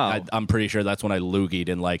I'm pretty sure that's when I loogied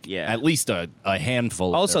in at least a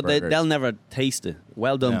handful Also, of their burgers. they'll never taste it.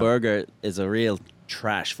 Well done Yeah. burger is a real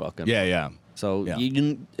trash fucking. Yeah. So Yeah. you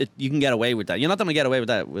can get away with that. You're not gonna get away with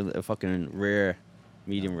that with a fucking rare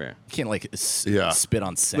Medium rare. You can't like Yeah. spit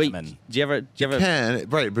on Wait, salmon. do you ever? Can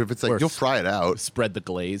right, but if it's like Or you'll fry it out, Spread the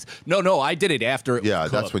glaze. No, I did it after it Yeah,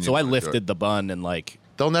 was that's cooked. when you So I wanna do it. lifted the bun and like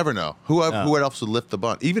they'll never know. Who else would lift the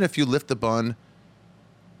bun? Even if you lift the bun,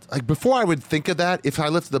 like before I would think of that. If I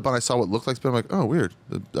lifted the bun, I saw what it looked like spit. I'm like, oh, weird.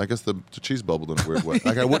 I guess the cheese bubbled in a weird way.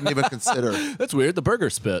 Like I wouldn't even consider. that's weird. The burger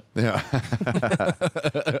spit. Yeah.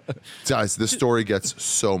 Guys, this story gets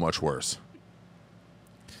so much worse.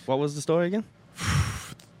 What was the story again?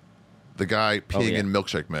 The guy peeing yeah. in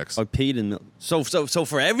milkshake mix. I peed in milk. So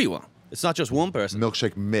for everyone. It's not just one person.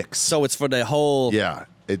 Milkshake mix. So it's for the whole. yeah,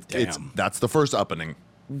 it's that's the first opening.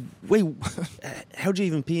 Wait, how do you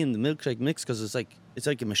even pee in the milkshake mix? Because it's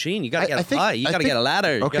like a machine. You gotta get I a think- pie. You I gotta think- get a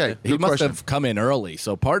ladder. You Okay. gotta- He Good must question. have come in early,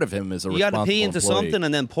 so part of him is a You gotta pee into responsible employee. something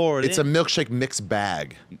and then pour it It's a in. milkshake mix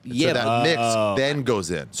bag. Yeah, so that mix then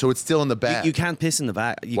goes in. So it's still in the bag. You can't piss in the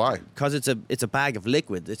bag. Why? Because it's a bag of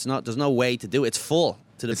liquid. It's not. There's no way to do it. It's full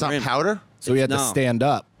to the It's brim. not powder? So he had to No. stand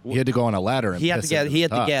up. He had to go on a ladder and He had to piss get. into He the had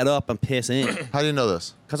to top. get up and piss in. How do you know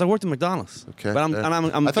this? Because I worked at McDonald's. Okay. But I'm I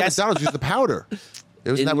thought guessing- McDonald's used the powder.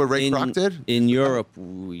 Isn't that what Ray Kroc did? In Europe,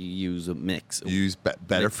 we use a mix. You use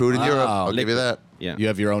better food in Europe. I'll give you that. Yeah. You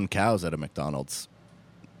have your own cows at a McDonald's.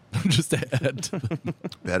 Just to add.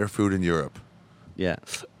 Better food in Europe. Yeah.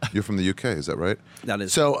 You're from the UK, is that right? That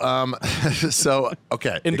is. So, so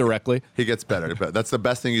okay. Indirectly. He gets better. That's the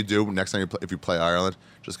best thing you do next time if you play Ireland.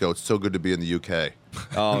 Just go, it's so good to be in the UK.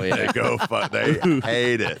 Oh yeah. They go, they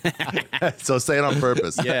hate it. So say it on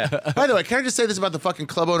purpose. Yeah. By the way, can I just say this about the fucking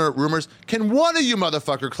club owner rumors? Can one of you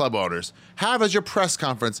motherfucker club owners have as your press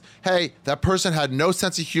conference, hey, that person had no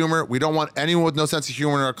sense of humor. We don't want anyone with no sense of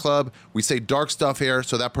humor in our club. We say dark stuff here,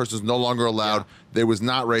 so that person's no longer allowed. They was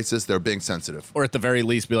not racist. They're being sensitive. Or at the very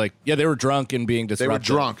least, be like, yeah, they were drunk and being They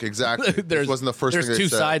disruptive. were drunk, exactly. This wasn't the first There's thing they two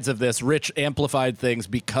said. sides of this. Rich amplified things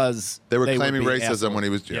because They were would claiming be racism assholes. when he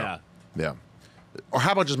was Yeah. Yeah. Or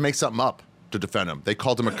how about just make something up to defend him? They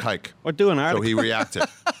called him a kike. Or do an So article. he reacted.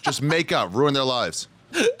 Just make up, ruin their lives.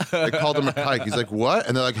 They called him a kike. He's like, what?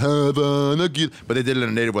 And they're like, but they did it in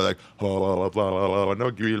a native way, like, all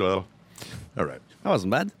right. That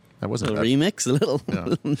wasn't bad. That wasn't a bad. remix, a little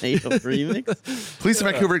native remix. Police in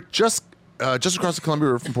Vancouver, just across the Columbia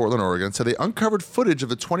River from Portland, Oregon, said they uncovered footage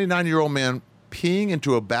of a 29-year-old man peeing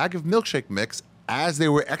into a bag of milkshake mix as they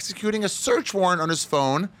were executing a search warrant on his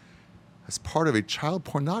phone as part of a child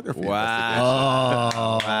pornography investigation.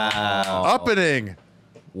 Wow. Upping.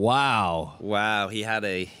 Wow. Wow, he had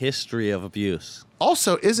a history of abuse.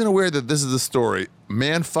 Also, isn't aware that this is the story.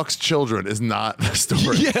 Man fucks children is not the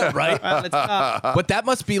story. Yeah, right? Well, it's not. But that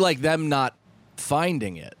must be like them not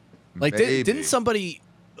finding it. Like, Maybe. didn't somebody...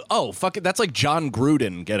 Oh, fuck it. That's like John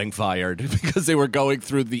Gruden getting fired because they were going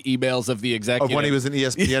through the emails of the executive. Of when he was an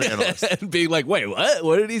ESPN analyst. and being like, wait, what?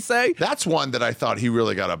 What did he say? That's one that I thought he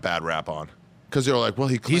really got a bad rap on. Because they were like, well,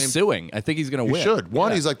 he claimed... He's suing. I think he's going to He win. should.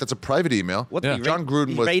 One, Yeah. he's like, that's a private email. What Yeah. he John Gruden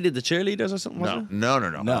he was... raided the cheerleaders or something? Was No,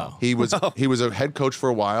 it? No. He was a head coach for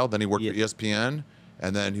a while. Then he worked Yeah. for ESPN,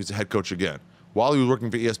 and then he was a head coach again. While he was working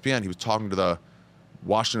for ESPN, he was talking to the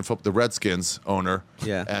Washington football, the Redskins owner.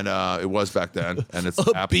 Yeah. And it was back then, and it's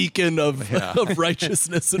A beacon of, of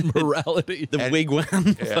righteousness and morality. The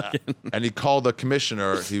wigwam. Yeah. And he called the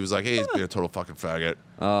commissioner. He was like, "Hey, he's being a total fucking faggot."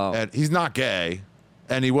 Oh. And he's not gay,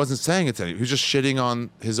 and he wasn't saying it to anyone. He was just shitting on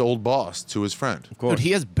his old boss to his friend. Dude, he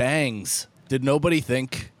has bangs. Did nobody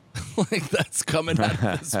think like that's coming out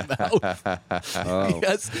of his mouth?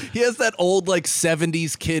 He has that old like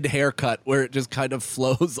 70s kid haircut where it just kind of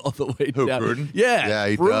flows all the way Who, down. Gruden? Yeah. Yeah,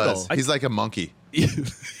 he brutal. does. He's like a monkey, you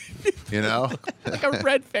know? like a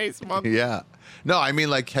red faced monkey. Yeah. No, I mean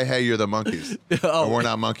like, hey, you're the monkeys. Oh. And we're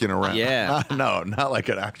not monkeying around. Yeah. No, not like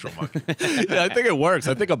an actual monkey. Yeah, I think it works.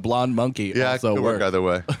 I think a blonde monkey Yeah, it also could work works. either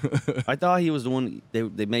way. I thought he was the one,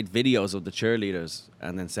 they made videos of the cheerleaders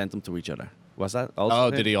and then sent them to each other. Was that also Oh,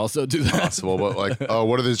 him? did he also do that? Possible, but like, oh,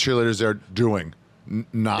 what are the cheerleaders there doing?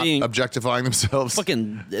 Not Being- objectifying themselves.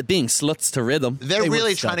 Fucking being sluts to rhythm. They're They were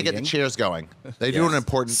really trying to get the studying. cheers going. They do an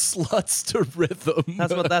important. Sluts to rhythm.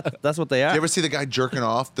 That's what they are. You ever see the guy jerking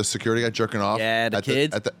off? The security guy jerking off? Yeah, the at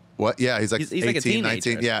kid. At the, what? Yeah, he's like He's 18, like a teenager.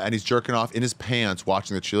 19. Yeah, and he's jerking off in his pants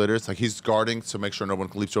watching the cheerleaders. Like he's guarding to make sure no one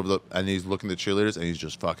leaps over the. And he's looking at the cheerleaders and he's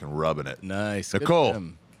just fucking rubbing it. Nice. Good Nicole. for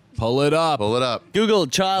him. Pull it up. Pull it up. Google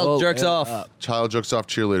child Pull jerks it off. up. Child jerks off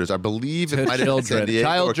cheerleaders. I believe it To might have been San children. Diego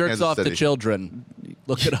or Child jerks Kansas off City. to children.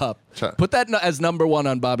 Look it up. Chi- Put that as number one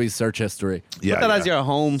on Bobby's search history. Yeah, Put that yeah. as your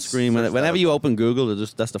home screen. Whenever you open Google,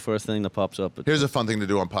 that's the first thing that pops up. Here's a fun thing to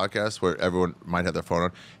do on podcasts where everyone might have their phone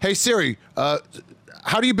on. Hey Siri,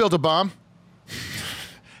 how do you build a bomb?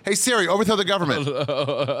 Hey Siri, overthrow the government.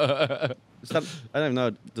 Is that, I don't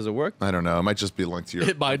know. Does it work? I don't know. It might just be linked to your.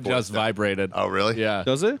 It might voice just thing. vibrated. Oh really? Yeah.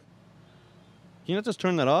 Does it? Can you not just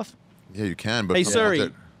turn that off? Yeah, you can. But Hey sometimes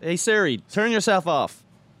Siri. Hey Siri, turn yourself off.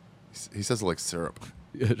 he says it like syrup.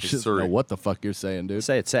 Just Siri. know what the fuck you're saying, dude.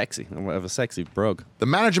 Say it's sexy. I have a sexy brug. The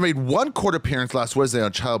manager made one court appearance last Wednesday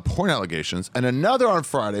on child porn allegations and another on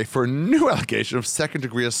Friday for a new allegation of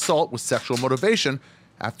second-degree assault with sexual motivation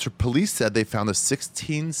after police said they found the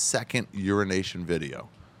 16-second urination video.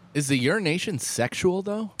 Is the urination sexual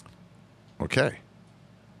though? Okay.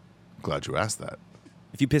 Glad you asked that.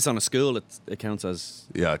 If you piss on a school, it counts as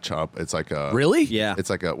Yeah, chop. It's like a. Really? yeah. It's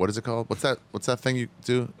like a. What is it called? What's that thing you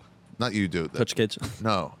do? Not you do. touch kids.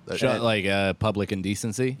 No. Like public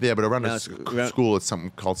indecency. Yeah, but around No, a it's around- school, it's something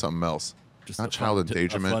called something else. Just Not a child fun-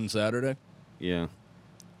 endangerment. A fun Saturday. Yeah.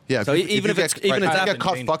 Yeah. So even if it's- even if you it's get caught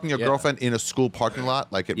happened- fucking your yeah. girlfriand in a school parking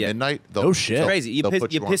lot, like at Yeah. midnight. Oh, shit. they'll- Crazy. You they'll piss,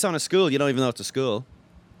 put you piss on. on a school. You don't even know it's a school.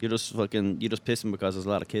 You're just pissing because there's a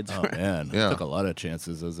lot of kids. Oh man, Yeah. I took a lot of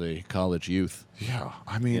chances as a college youth. Yeah,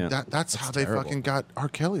 I mean Yeah. that's how they terrible. fucking got R.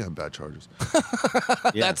 Kelly on bad charges.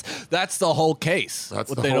 Yeah. That's the whole case. That's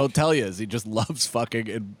what the they whole- don't tell you is he just loves fucking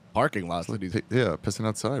in parking lots. And he's Yeah, pissing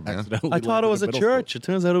outside, man. accidentally I thought landed it was in a middle school. church. It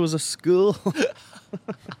turns out it was a school.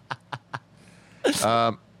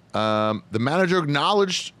 The manager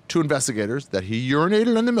acknowledged to investigators that he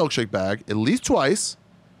urinated in the milkshake bag at least twice,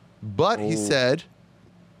 but he said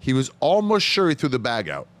he was almost sure he threw the bag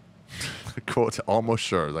out. Quote, almost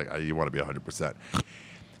sure. Like, you want to be 100%.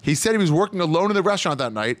 He said he was working alone in the restaurant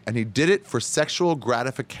that night, and he did it for sexual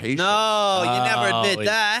gratification. No, you never Oh, admit he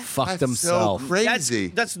that. Fucked That's himself. so crazy.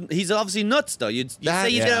 That's he's obviously nuts though. You'd That- say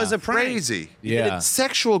you did it yeah. as a prank. Crazy. Yeah.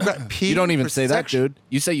 Sexual You don't even for say that, sexual- dude.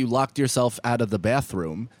 You say you locked yourself out of the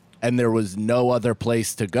bathroom and there was no other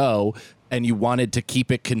place to go and you wanted to keep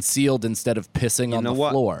it concealed instead of pissing on know the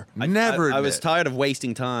what? floor. Never I was admit. tired of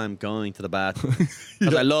wasting time going to the bathroom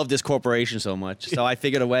because I love this corporation so much. So I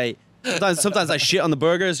figured a way. Sometimes I shit on the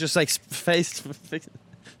burgers, just like face.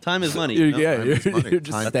 Time is money. you know? Yeah, Time is money. you're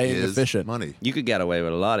just Time staying is efficient. money. You could get away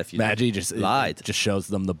with a lot if you Maggie just lied. Just shows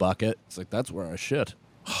them the bucket. It's like that's where I shit.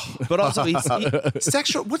 But also,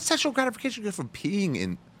 What's sexual gratification get from peeing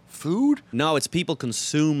in food? no, it's people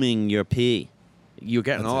consuming your pee. You're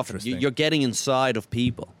getting That's off. interesting. You're getting inside of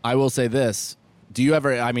people. I will say this. Do you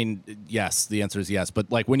ever, I mean, yes, the answer is yes,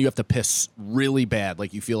 but like when you have to piss really bad,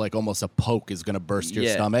 like you feel like almost a poke is going to burst your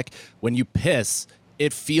Yeah. stomach, when you piss,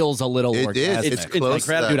 it feels a little It orgasmic. is. It's It's close.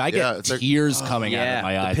 incredible. to Dude, that. I get Yeah, it's like- tears coming out of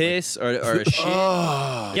my the eyes. piss or a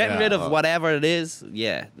shit. Getting rid of whatever it is.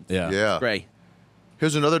 Yeah. Yeah. Yeah. Great.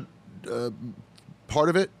 Here's another part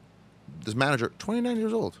of it. This manager, 29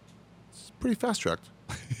 years old. It's pretty fast tracked.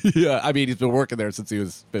 Yeah. I mean, he's been working there since he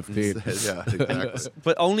was 15. Yeah, exactly.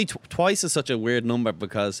 But only twice is such a weird number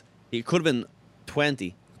because he could have been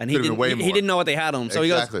 20 and he Could've been didn't. way He more. didn't know what they had on him. So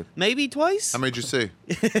Exactly. he goes, maybe twice. How many did you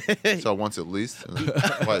see? So once at least. And then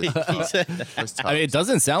twice. Twice I mean, it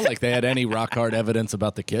doesn't sound like they had any rock hard evidence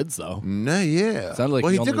about the kids, though. No, yeah. Sounded like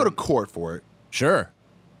well, he he did only- go to court for it. Sure.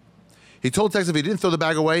 He told Tex if he didn't throw the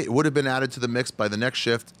bag away, it would have been added to the mix by the next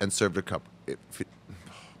shift and served a cup.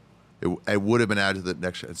 It would have been added to the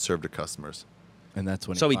next shift and served to customers. And that's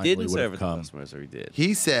when So he finally didn't would serve have it to come. customers, or he did.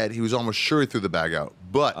 He said he was almost sure he threw the bag out,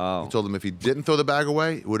 but Oh. he told him if he didn't throw the bag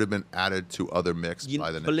away, it would have been added to other mix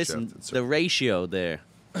by the next But listen, shift. and the served. ratio there,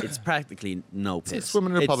 it's practically no piss.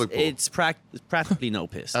 swimming in a public pool. It's practically no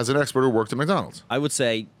piss. As an expert who worked at McDonald's. I would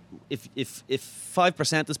say if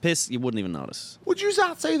 5% is piss, you wouldn't even notice. Would you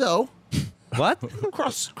not say, though, What?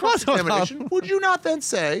 cross-examination, would you not then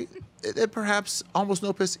say that perhaps almost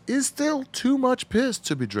no piss is still too much piss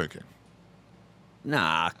to be drinking?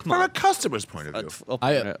 Nah, come From a on. customer's point of view.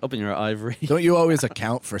 Up in your ivory. Don't you always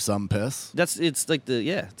account for some piss? It's like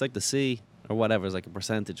the sea or whatever. It's like a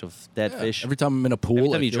percentage of dead fish. Every time I'm in a pool, Every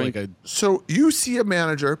time I you feel drink- like So you see a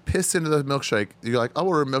manager piss into the milkshake. You're like, I'll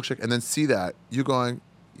order a milkshake, and then see that. You're going,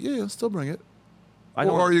 yeah, still bring it. I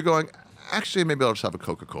don't- Or are you going, actually, maybe I'll just have a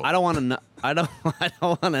Coca-Cola. I don't want to know. I don't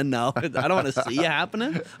want to know. I don't want to see it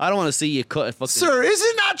happening. I don't want to see you cut a fucking. Sir, is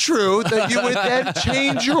it not true that you would then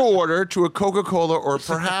change your order to a Coca-Cola or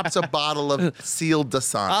perhaps a bottle of sealed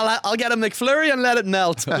Dasani? I'll get a McFlurry and let it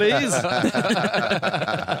melt, please.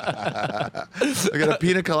 I got a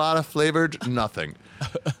pina colada flavored nothing.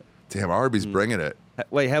 Damn, Arby's bringing it.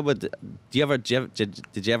 Wait, how about? Did you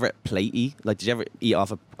ever plate eat? Like, did you ever eat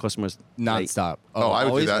off a customer's plate? non-stop. Oh, I would do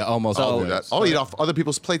always- that. almost I'll do always. that. I'll eat off other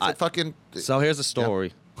people's plates. I- That fucking. So here's the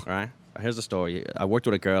story, right? Here's the story. I worked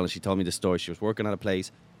with a girl and she told me the story. She was working at a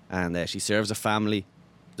place and she serves a family.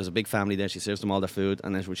 There's a big family there. She serves them all their food.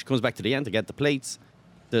 And then when she comes back to the end to get the plates,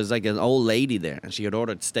 there's like an old lady there, and she had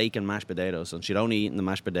ordered steak and mashed potatoes, and she'd only eaten the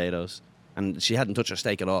mashed potatoes, and she hadn't touched her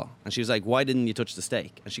steak at all. And she was like, "Why didn't you touch the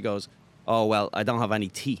steak?" And she goes, "Oh well, I don't have any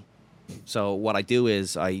tea. So what I do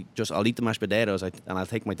is I'll eat the mashed potatoes and I'll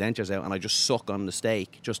take my dentures out and I just suck on the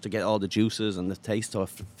steak just to get all the juices and the taste so it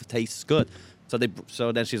tastes good."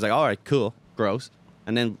 So then she's like, "All right, cool, gross."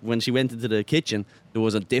 And then when she went into the kitchen, there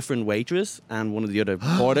was a different waitress and one of the other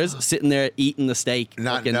porters sitting there eating the steak,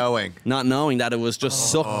 Not knowing that it was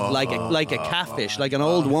just sucked like a catfish, like an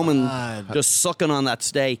old woman just sucking on that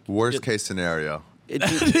steak. Worst case scenario.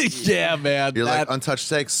 Yeah, man. You're like, untouched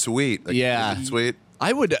steak, sweet. Like, Yeah. is it sweet?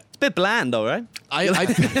 I would. It's a bit bland though, right?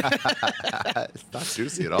 It's not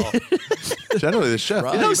juicy at all. Generally, the chef.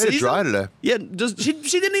 Right. Yeah, No you made it dry season? today. Yeah,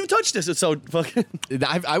 she didn't even touch this. It's so fucking.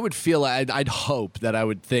 I would feel. I'd hope that I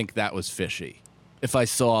would think that was fishy if I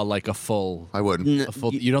saw like a full. I wouldn't. A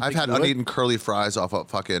full. You don't. I've think had you would? uneaten curly fries off of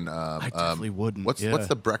fucking. I definitely wouldn't. What's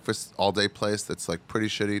the breakfast all day place that's like pretty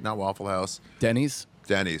shitty? Not Waffle House. Denny's.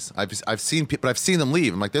 Denny's. I've seen people, but I've seen them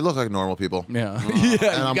leave. I'm like, they look like normal people. Yeah. And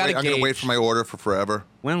I'm gotta going to wait gauge. for my order for forever.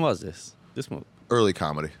 When was this? This one. Early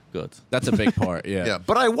comedy. Good. That's a big part. Yeah. Yeah,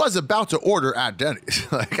 but I was about to order at Denny's.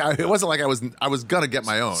 It wasn't like I was gonna get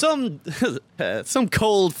my own. Some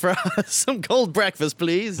cold some cold breakfast,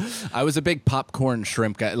 please. I was a big popcorn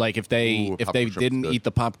shrimp guy. Like if they popcorn shrimp's didn't good. eat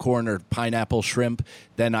the popcorn or pineapple shrimp,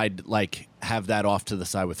 then I'd like have that off to the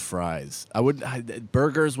side with fries.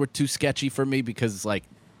 Burgers were too sketchy for me because like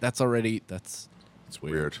that's it's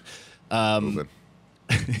weird. Moving.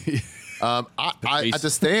 At the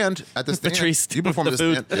stand, Patrice you perform the the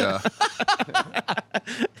food. stand. Yeah,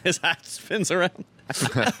 His hat spins around.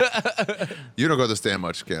 you don't go to the stand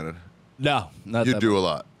much, Cannon. no, not You that do much. a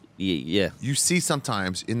lot. Yeah. You see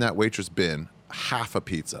sometimes in that waitress bin half a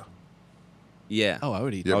pizza. Yeah. Oh, I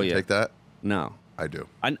would eat. You that. ever yeah. take that? No. I do.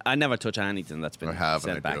 I never touch anything that's been I have,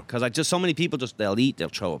 and sent I back do. because I just so many people they'll eat, they'll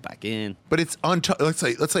throw it back in. But it's let's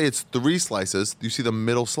say it's 3 slices. You see the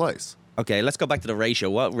middle slice. Okay, let's go back to the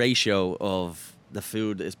ratio. What ratio of the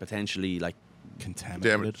food is potentially like Contaminated.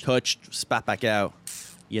 Damn it. touched, spat back out?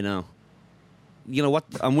 You know what?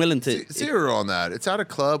 I'm willing to. Zero on that. It's at a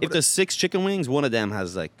club. If there's 6 chicken wings, one of them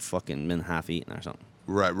has like fucking been half eaten or something.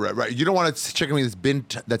 Right. You don't want a chicken wing that's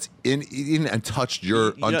been eaten and touched your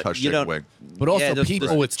You don't- untouched you chicken don't- wing. But also, Yeah,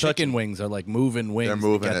 people with it's chicken touching. wings are like moving wings. They're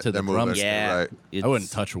moving to get it. to the They're moving it. drumstick. Yeah, right. it's- I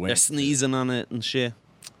wouldn't touch a wing. They're sneezing on it and shit.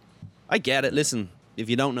 I get it. Listen, if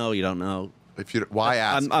you don't know, you don't know. If you why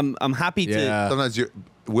ask? I'm happy to. Yeah. Sometimes you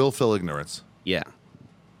willful ignorance. Yeah.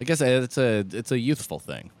 I guess it's a youthful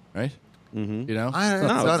thing, right? Mm-hmm. You know, I've It's not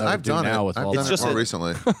done, what I would I've do done now it. with I've all done that. It's it more just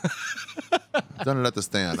recently. I've done it at the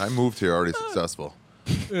stand. I moved here already successful.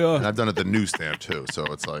 Yeah. And I've done it at the newsstand too. So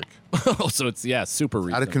it's like So it's super out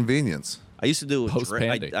recent. of convenience. I used to do it with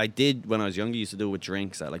Post-pandy. I did when I was younger. Used to do it with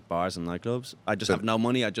drinks at like bars and nightclubs. I just have no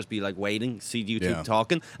money. I'd just be like waiting, see you two Yeah.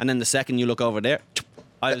 talking, and then the second you look over there,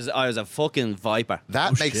 I was a fucking viper.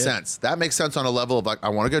 That makes shit. sense. That makes sense on a level of like, I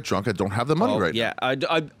want to get drunk. I don't have the money right yeah, now.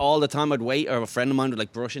 I all the time I'd wait, or a friend of mine would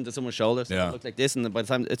like brush into someone's shoulders. Yeah. It looked like this, and then by the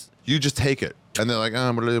time You just take it. And they're like,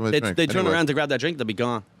 I'm going to leave my drink. they turn Anyway. around to grab their drink, they'll be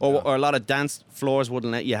gone. Or a lot of dance floors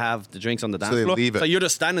wouldn't let you have the drinks on the dance they floor. leave it. So you're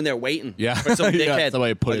just standing there waiting. Yeah. For some Yeah, dickhead.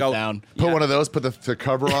 somebody put to it go, down. Put yeah. one of those, put the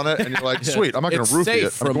cover on it, and you're like, sweet, I'm not going It's to roofie safe it.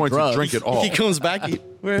 I'm from going drugs. to drink it all. He comes back.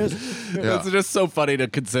 Where is it? Yeah. It's just so funny to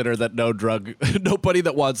consider that nobody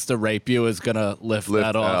that wants to rape you is gonna lift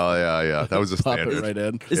that off. Oh, yeah. That was a Pop standard. it right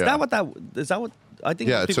in. Is Yeah. that what I think?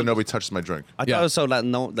 Yeah, most so people- nobody touches my drink. I thought Yeah. it was so that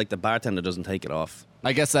like the bartender doesn't take it off.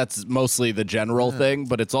 I guess that's mostly the general thing,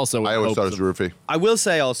 but it's also. I in always hopes thought it was of- roofie. I will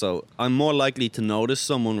say also, I'm more likely to notice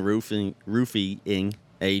someone roofing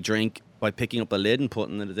a drink by picking up a lid and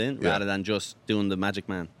putting it in, Yeah. rather than just doing the Magic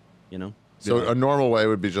Man. You know? So a normal way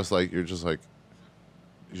would be just like you just like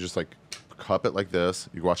cup it like this.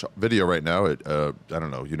 You watch a video right now. I don't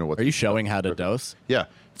know. You know what? Are you showing how to dose? Yeah.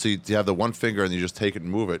 So you have the one finger and you just take it and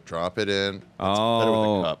move it. Drop it in. It's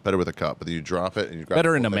Oh. better with a cup. But then you drop it and you grab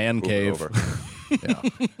Better the in whole a thing and man move it cave.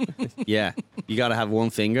 over. yeah. Yeah. You got to have one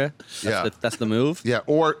finger. Yeah. That's the move. Yeah.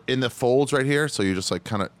 Or in the folds right here. So you just like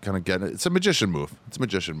kind of get it. It's a magician move.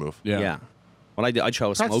 Yeah. Well, I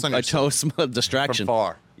chose Practice smoke. on I chose smoke distraction. From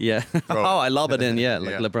far. Yeah. Throw it. Oh, I lob it in. Yeah,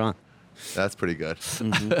 like Yeah. LeBron. That's pretty good.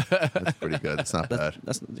 Mm-hmm. That's pretty good. It's not bad.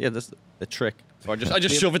 That's the trick. Or I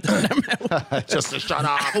just shove it down their mouth. Just shut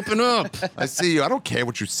up. Open up. I see you. I don't care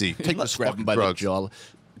what you see. Take Let's this grab fucking him by drugs. the jaw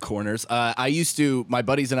corners. I used to, my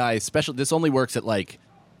buddies and I, especially, this only works at like,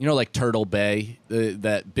 like Turtle Bay,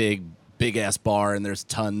 that big ass bar, and there's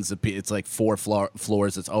tons of people. It's like 4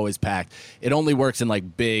 floors. It's always packed. It only works in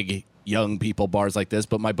like big young people bars like this,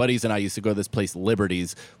 but my buddies and I used to go to this place,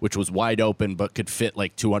 Liberties, which was wide open but could fit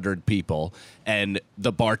like 200 people. And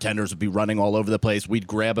the bartenders would be running all over the place. We'd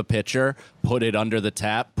grab a pitcher, put it under the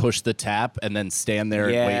tap, push the tap, and then stand there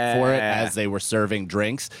and wait for it as they were serving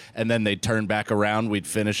drinks. And then they'd turn back around, we'd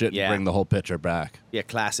finish it and bring the whole pitcher back. Yeah,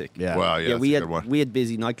 classic. Yeah. Wow, yeah, we that's a had good one. we had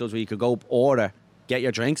busy nightclubs where you could go order, get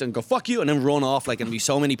your drinks, and go fuck you, and then run off like and be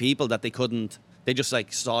so many people that they couldn't. They just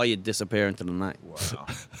like saw you disappear into the night. Wow.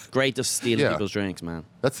 Great to steal Yeah. people's drinks, man.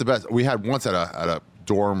 That's the best. We had once at a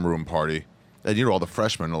dorm room party, and you know all the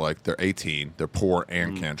freshmen are like they're 18, they're poor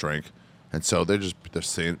and can't drink, and so they're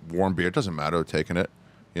saying warm beer, it doesn't matter, they're taking it,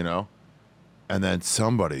 you know, and then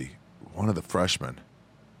one of the freshmen,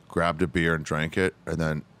 grabbed a beer and drank it, and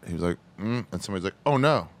then he was like, and somebody's like, oh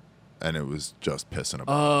no, and it was just pissing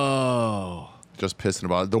about. Oh. Just pissing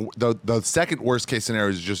about it. The second worst case scenario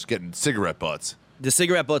is just getting cigarette butts. The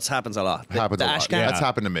cigarette butts happens a lot. Happens the a ash lot. can. Yeah. That's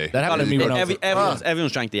happened to me. That happened to me when I was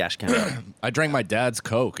Everyone's drank the ash can. I drank my dad's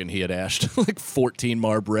Coke, and he had ashed like 14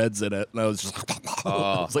 Marb Reds in it, and I was just it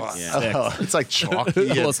was like sick. It's like chalky.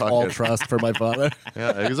 and Lost all fucking- trust for my father.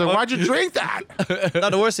 Yeah, he's like, why'd you drink that?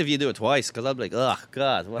 Not the worst if you do it twice, because I'll be like, oh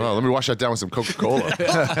god. What Oh, let me wash that down with some Coca-Cola.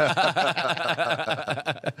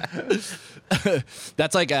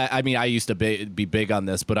 That's like, I mean, I used to be big on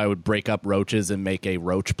this, but I would break up roaches and make a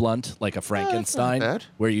roach blunt, like a Frankenstein, bad.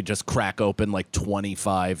 where you just crack open like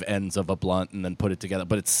 25 ends of a blunt and then put it together.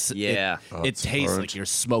 But it it's tastes burnt. like you're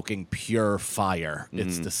smoking pure fire.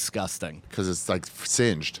 It's disgusting. Because it's like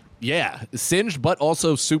singed. Yeah, singed, but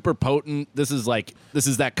also super potent. This is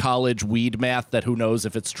that college weed math that who knows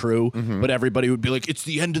if it's true, but everybody would be like, it's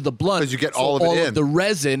the end of the blunt. 'Cause you get So all of it in. the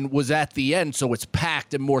resin was at the end, so it's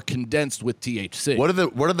packed and more condensed with THC. What are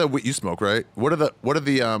the you smoke, right? What are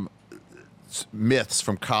the myths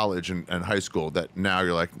from college and high school that now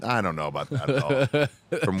you're like, I don't know about that at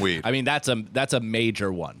all from weed? I mean, that's a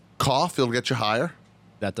major one. Cough, it'll get you higher.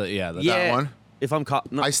 That yeah. one? If I'm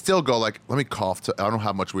caught, no, I still go like, let me cough. I don't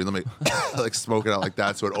have much weed. Let me like smoke it out like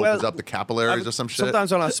that so it opens up the capillaries or some shit.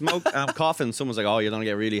 sometimes when I smoke, I'm coughing. Someone's like, "Oh, you're gonna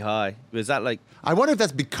get really high." Is that like? I wonder if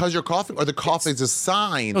that's because you're coughing or the coughing is a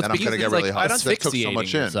sign No, that it's I'm going to because get it's really like high. That took so asphyxiating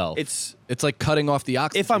much in. yourself. It's It's like cutting off the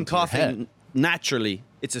oxygen. if I'm to your head. coughing naturally,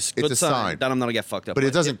 it's a good It's a sign. that I'm gonna get fucked up. But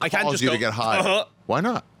it doesn't I can't cause just you go, to get high. "Uh-huh." Why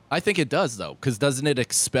not? I think it does though, because doesn't it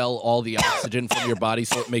expel all the oxygen from your body,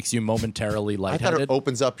 so it makes you momentarily I thought lightheaded? it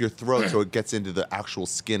opens up your throat so it gets into the actual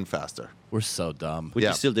skin faster. We're so dumb. Would Yeah.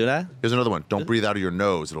 you still do that? Here's another one. Don't breathe out of your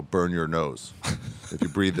nose. It'll burn your nose if you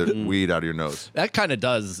breathe the weed out of your nose. That kind of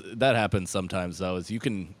does. That happens sometimes though. Is you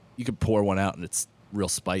can pour one out and it's real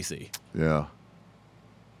spicy. Yeah.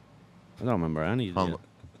 I don't remember any. of Colin, it.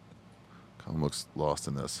 Colin looks lost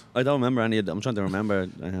in this. I don't remember any. I'm trying to remember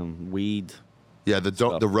weed. Yeah,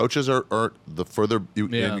 the roaches are the further in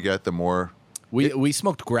Yeah. you get, the more. We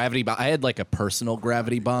smoked gravity bong. I had like a personal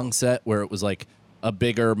gravity bong set where it was like a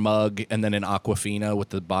bigger mug and then an Aquafina with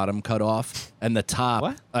the bottom cut off and the top.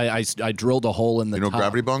 What? I drilled a hole in the You know top.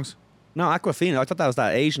 gravity bongs? No, Aquafina. I thought that was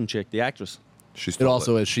that Asian chick, the actress, She It stole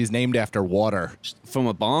also is. She's named after water. from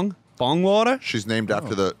a bong water. She's named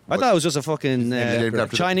after the. I thought it was just a fucking named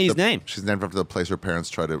after Chinese name. She's named after the place her parents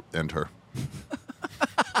tried to end her.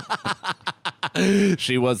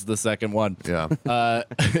 She was the second one. Yeah. I'm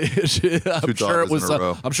Two sure it daughters was. in a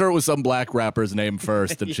row. I'm sure it was some black rapper's name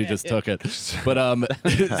first, and she just took it. But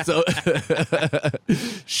so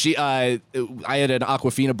I had an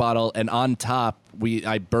Aquafina bottle, and on top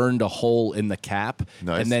I burned a hole in the cap,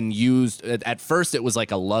 Nice. and then used. At first, it was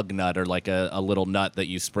like a lug nut or like a little nut that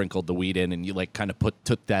you sprinkled the weed in, and you like kind of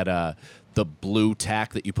took that the blue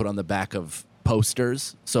tack that you put on the back of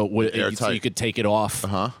posters, so so you could take it off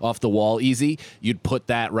the wall easy. You'd put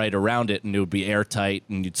that right around it, and it would be airtight,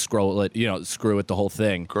 and you'd screw it the whole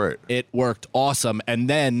thing. Great. It worked awesome. And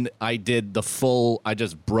then I did the full. I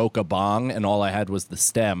just broke a bong, and all I had was the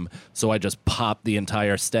stem. So I just popped the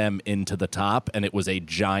entire stem into the top, and it was a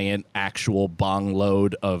giant actual bong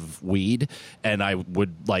load of weed. And I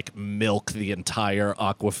would like milk the entire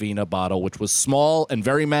Aquafina bottle, which was small and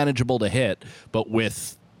very manageable to hit, but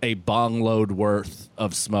with a bong load worth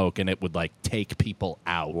of smoke, and it would like take people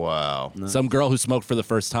out. Wow. Some girl who smoked for the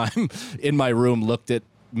first time in my room looked at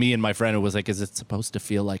me and my friend and was like, "Is it supposed to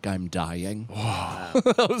feel like I'm dying?"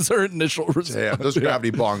 That was her initial response. Yeah, those gravity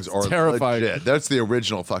bongs are terrifying. legit. That's the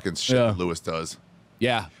original fucking shit Yeah. that Lewis does.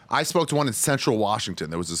 Yeah. I spoke to one in Central Washington.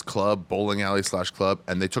 There was this club, bowling alley / club,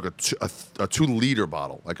 and they took a 2-liter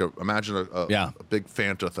bottle, like imagine a big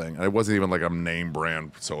Fanta thing. And it wasn't even like a name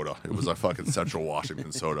brand soda. It was a fucking Central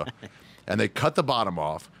Washington soda. And they cut the bottom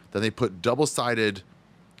off. Then they put double-sided,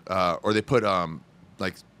 or they put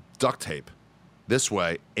like duct tape this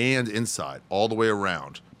way and inside, all the way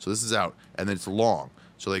around. So this is out, and then it's long.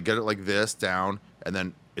 So they get it like this down, and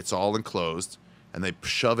then it's all enclosed, and they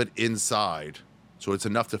shove it inside. So it's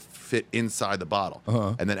enough to fit inside the bottle.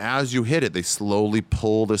 And then as you hit it, they slowly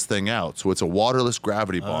pull this thing out. So it's a waterless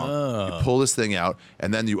gravity bomb. You pull this thing out,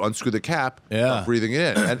 and then you unscrew the cap, start breathing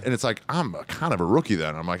it in. And it's like, I'm kind of a rookie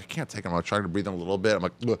then. I'm like, I can't take it. I'm trying to breathe in a little bit. I'm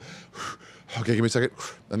like, okay, give me a second.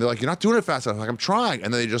 And they're like, you're not doing it fast enough. I'm like, I'm trying.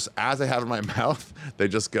 And then they just, as I have it in my mouth, they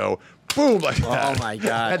just go, boom, like that. Oh, my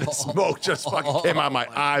God. And the smoke just fucking came out of my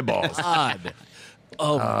eyeballs. God.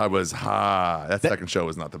 I was high. That second show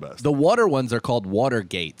was not the best. The water ones are called water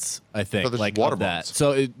gates, I think. there's Like water of that. bombs.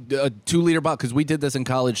 So a 2-liter bottle, because we did this in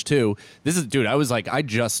college too. This is, dude, I was like, I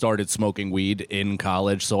just started smoking weed in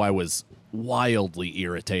college, so I was wildly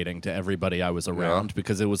irritating to everybody I was around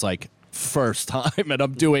because it was like first time, and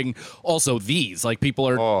I'm doing also these. Like people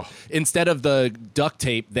are, instead of the duct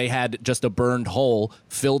tape, they had just a burned hole,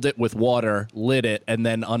 filled it with water, lit it, and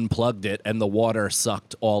then unplugged it, and the water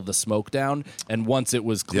sucked all the smoke down. And once it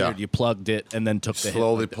was cleared, you plugged it and then took the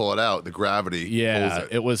Slowly hit. pull it out. The gravity Yeah, pulls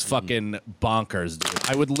it was fucking bonkers, dude.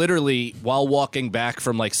 I would literally, while walking back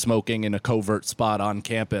from like smoking in a covert spot on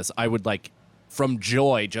campus, I would like, from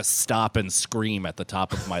joy, just stop and scream at the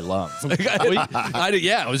top of my lungs. Like,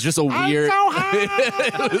 yeah, it was just a weird.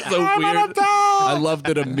 It was so weird. I loved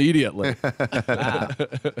it immediately.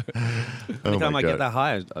 Every time I get that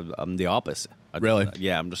high, I'm the opposite. Really?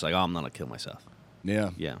 Yeah, I'm just like, oh, I'm not gonna kill myself.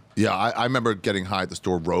 Yeah. Yeah. Yeah, I remember getting high at the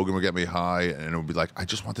store. Rogan would get me high, and it would be like, I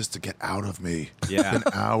just want this to get out of me. Yeah. In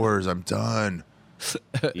hours, I'm done.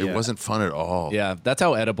 It wasn't fun at all. Yeah, that's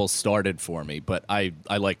how edibles started for me. But I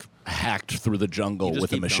like hacked through the jungle You just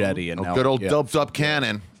with a keep machete, and now Good old doped up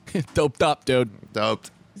cannon. doped up, dude.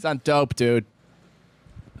 Doped. He's on dope, dude.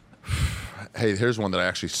 Hey, here's one that I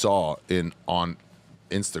actually saw on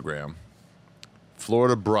Instagram.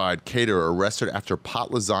 Florida bride caterer arrested after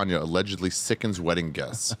pot lasagna allegedly sickens wedding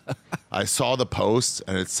guests. I saw the post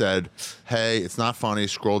and it said, hey, it's not funny.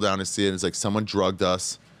 Scroll down and see it. It's like someone drugged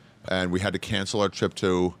us and we had to cancel our trip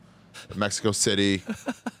to Mexico City.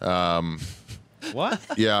 What?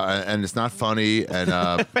 Yeah, and it's not funny. And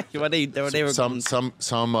They were some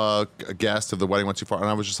guest of the wedding went too far, and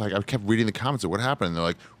I was just like, I kept reading the comments of what happened. And they're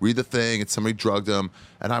like, read the thing, it's somebody drugged them,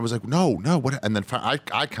 and I was like, no, what? And then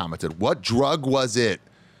I commented, what drug was it?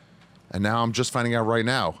 And now I'm just finding out right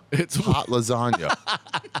now. It's hot lasagna.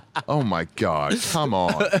 Oh my God! Come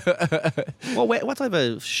on. Well, wait, what type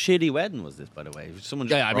of shitty wedding was this, by the way? Someone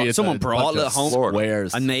just Yeah, I mean, it's someone a brought bunch it of home.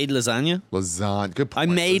 squares. I made lasagna. Lasagna. Good I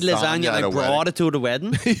point. made lasagna at and a I brought it to the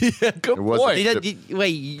wedding. Yeah, good It wasn't- point.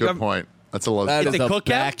 Wait, Good point. That's a lasagna. That It's is a a cookout?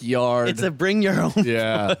 backyard. It's a bring your own.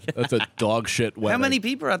 Yeah, that's a dog shit wedding. How many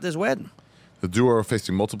people are at this wedding? The duo are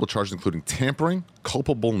facing multiple charges, including tampering,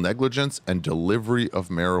 culpable negligence, and delivery of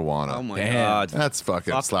marijuana. Oh my Damn. God. That's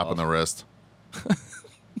fucking Fuck slap on off. the wrist.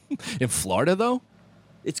 In Florida, though?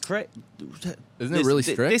 It's crazy. Isn't it really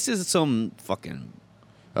strict? This is some fucking.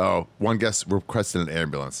 Oh, one guest requested an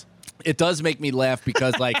ambulance. It does make me laugh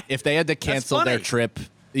because, like, if they had to cancel their funny. trip,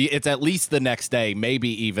 it's at least the next day,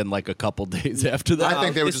 maybe even like a couple days after that. I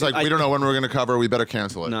think they were just like, we don't know when we're going to cover. We better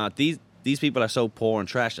cancel it. Nah, these people are so poor and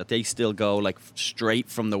trash that they still go like straight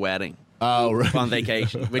from the wedding. Oh, right. On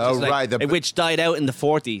vacation, which Oh, is like, right, which died out in the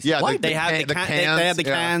 40s. Yeah, What? the they had cans, they had the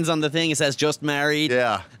yeah. cans on the thing. It says just married.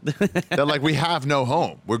 Yeah. They're like, we have no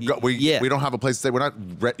home. We don't have a place to stay. We're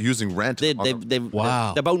not using rent.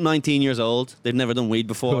 Wow. They're about 19 years old. They've never done weed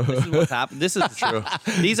before. This is what's happened. This is true.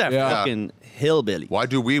 These are Yeah. fucking hillbilly. Why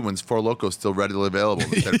do weed when Four Locos still readily available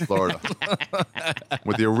in the state of Florida?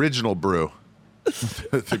 With the original brew.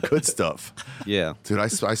 The good stuff. Yeah. Dude,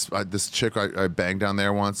 this chick I banged down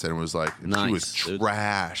there once, and it was like, she Nice, was dude.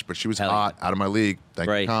 trash, but she was Hell hot, yeah. out of my league, thank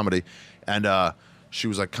you Right. comedy. And she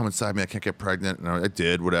was like, come inside me, I can't get pregnant. And I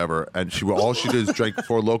did, whatever. And all she did is drink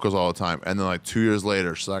Four Locos all the time. And then like 2 years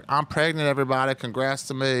later, she's like, I'm pregnant, everybody, congrats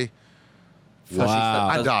to me. Wow.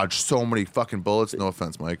 I dodged so many fucking bullets. No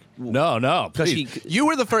offense, Mike. No. Because Please. You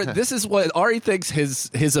were the first. This is what Ari thinks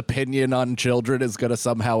his opinion on children is going to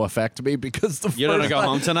somehow affect me because the You don't wanna first go time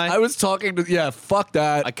home tonight? I was talking to fuck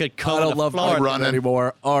that. I could I come don't on the love floor. children Running.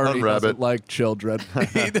 anymore. Ari Unrabbit. doesn't like children.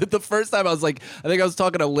 The first time I was like, I think I was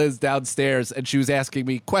talking to Liz downstairs and she was asking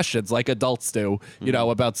me questions like adults do, you know,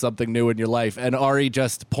 about something new in your life. And Ari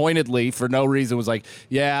just pointedly, for no reason, was like,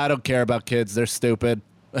 yeah, I don't care about kids. They're stupid.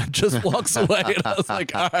 And just walks away. And I was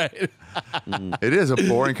like, all right. It is a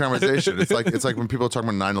boring conversation. It's like when people are talking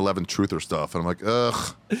about 9/11 truth or stuff, and I'm like,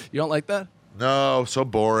 ugh, You don't like that? no, so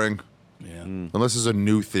boring. Yeah. Unless there's a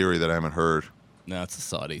new theory that I haven't heard. No, it's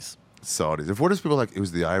the Saudis. Saudis. If what if people like it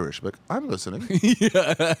was the Irish? Like, I'm listening.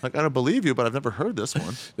 Yeah. Like, I don't believe you, but I've never heard this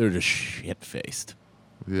one. They're just shit-faced.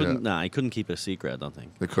 Yeah. Nah, he couldn't keep it a secret, I don't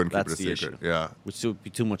think. They couldn't That's keep it a the secret. issue. Yeah. Which would be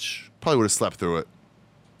too much. Probably would have slept through it.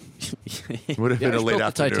 Would have been a just late built the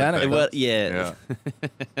afternoon. Titanic. thing. Well, yeah.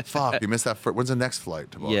 Yeah. Fuck, you missed that. When's the next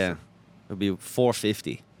flight to Boston? Yeah. It would be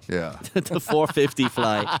 4:50. Yeah. The 4:50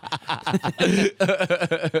 flight.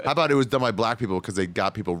 How about it was done by black people because they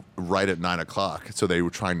got people right at 9 o'clock, so they were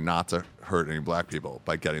trying not to hurt any black people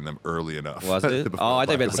by getting them early enough. Was it? before Oh, I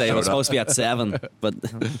thought you were black about to say it was people showed supposed to be at 7. But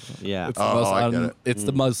yeah. It's Oh, I get it. It's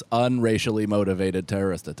the most unracially motivated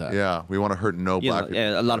terrorist attack. up. Yeah, we want to hurt no You black know, people.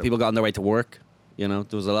 yeah, a lot of people got on their way to work. You know,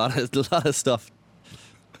 there was a lot of stuff.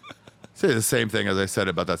 Say the same thing as I said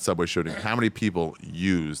about that subway shooting. How many people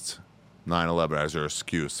used 9/11 as their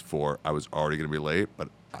excuse for I was already going to be late, but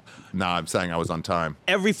now I'm saying I was on time.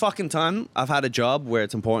 Every fucking time I've had a job where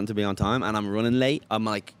it's important to be on time and I'm running late, I'm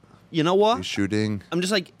like, you know what? Shooting. I'm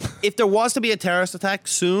just like, if there was to be a terrorist attack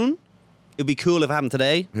soon, it'd be cool if it happened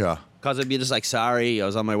today. Yeah. Because I'd be just like, sorry, I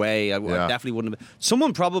was on my way. I Yeah. definitely wouldn't have.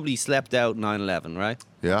 Someone probably slept out 9/11, right?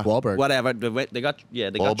 Yeah. Wahlberg. Whatever. They got got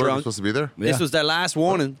Wahlberg was drunk. supposed to be there? Yeah. This was their last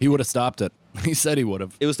warning. He would have stopped it. He said he would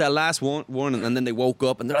have. It was their last warning, and then they woke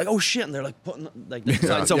up and they're like, "Oh shit!" And they're like putting like they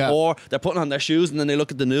decide some Yeah. war. They're putting on their shoes, and then they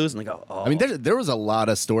look at the news and they go, "Oh." I mean, there was a lot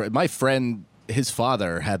of story. My friend, his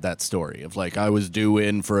father had that story of like, I was due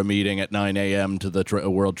in for a meeting at 9 a.m. to the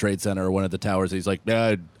World Trade Center or one of the towers. He's like,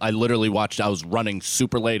 I literally watched. I was running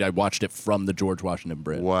super late. I watched it from the George Washington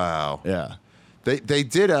Bridge. Wow. Yeah. They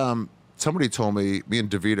did. Somebody told me Anthony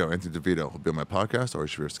DeVito, will be on my podcast, or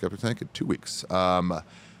Shafir Skeptic Tank in 2 weeks.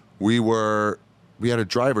 We had a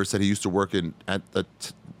driver said he used to work at the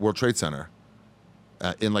World Trade Center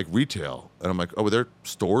in like retail, and I'm like, oh, were there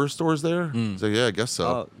stores there? He's like, yeah, I guess so.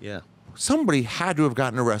 "Oh yeah." Somebody had to have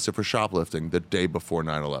gotten arrested for shoplifting the day before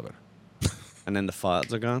 9/11. And then the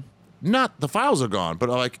files are gone. Not the files are gone, but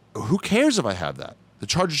like, who cares if I have that? The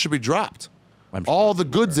charges should be dropped. I'm sure All the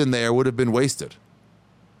goods in there would have been wasted.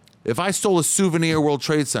 If I stole a souvenir World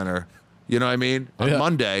Trade Center, you know what I mean, on Yeah.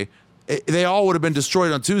 Monday, they all would have been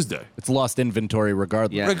destroyed on Tuesday. It's lost inventory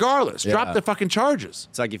regardless. Yeah. Regardless, Yeah. drop the fucking charges.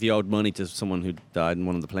 It's like if you owed money to someone who died in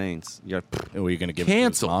one of the planes. You're Who are you going to give it to his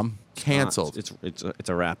Canceled. mom? Canceled. It's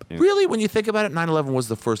a wrap. Yeah. Really, when you think about it, 9/11 was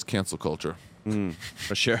the first cancel culture.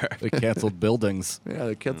 For sure. They canceled buildings. Yeah,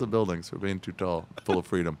 they canceled buildings for being too tall, full of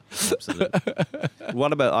freedom.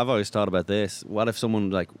 What about? I've always thought about this. What if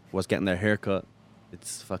someone like was getting their hair cut?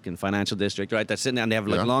 It's fucking financial district, right? They're sitting there and they have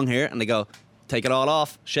like Yeah. long hair, and they go, "Take it all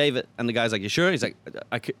off, shave it." And the guy's like, "You sure?" He's like,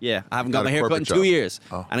 "Yeah, I haven't got Got a my hair cut in corporate 2 job. years."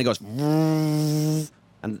 Oh. And it goes,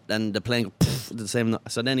 and then the plane goes the same.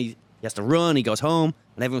 So then he has to run. He goes home,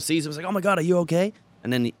 and everyone sees him. It's like, "Oh my god, are you okay?"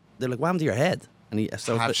 And then they're like, "What happened to your head?" And he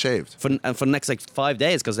Half shaved. for the next like 5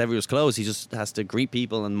 days because everywhere was closed. He just has to greet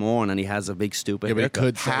people and mourn, and he has a big stupid Yeah, but he haircut.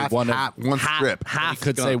 could say Half, one strip. he half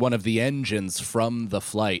could say gone. one of the engines from the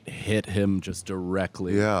flight hit him just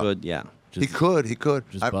directly. Yeah. Good, yeah. He could.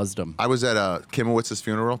 Just buzzed him. I was at Kimowitz's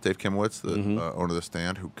funeral, Dave Kimowitz, the owner of the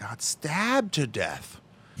stand, who got stabbed to death.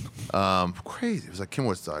 Crazy. It was like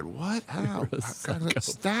Kimowitz died. What? How? Got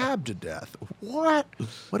stabbed to death. What?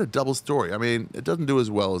 What a double story. I mean, it doesn't do as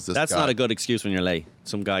well as this That's guy. not a good excuse when you're late.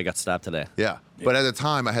 Some guy got stabbed today. Yeah. But at the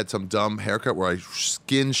time, I had some dumb haircut where I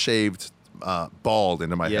skin shaved bald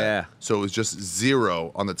into my Yeah. head. So it was just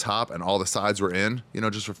 0 on the top and all the sides were in,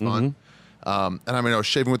 just for fun. And I mean, I was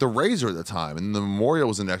shaving with a razor at the time. And the memorial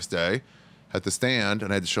was the next day at the stand.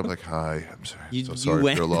 And I had to show up like, hi, I'm sorry. You- so you sorry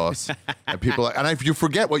went- for your loss. And people you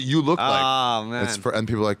forget what you look like. Oh, man. And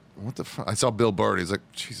people are like, what the fuck? I saw Bill Burr. He's like,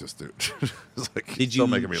 Jesus, dude. It's like, Did he's you still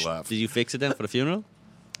making me laugh. Did you fix it then for the funeral?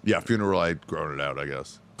 Yeah, funeral, I'd grown it out, I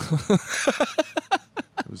guess.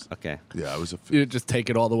 Okay. Yeah, it was You just take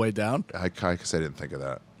it all the way down. I guess I didn't think of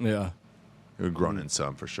that. Yeah. It would grown in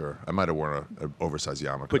some for sure. I might have worn an oversized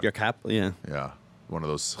yarmulke. Put your cap. Yeah. Yeah, one of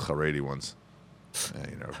those Haredi ones.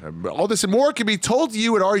 Yeah, all this and more can be told to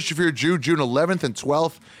you at Ari Shaffir June 11th and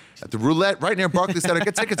 12th at the Roulette right near Barclays Center.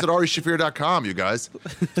 Get tickets at arishafir.com, you guys.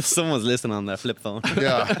 Someone's listening on their flip phone.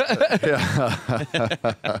 Yeah.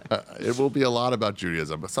 It will be a lot about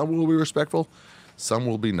Judaism, but some will be respectful, some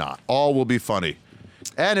will be not. All will be funny.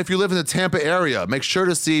 And if you live in the Tampa area, make sure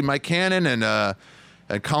to see Mike Cannon and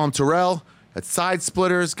Colin Terrell at Side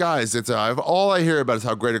Splitters. Guys, it's all I hear about is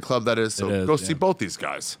how great a club that is. So It is, go yeah. see both these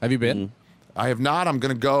guys. Have you been? I have not. I'm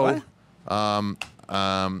going to go. What?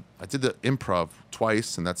 I did the improv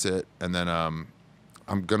twice, and that's it. And then I'm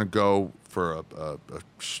going to go for a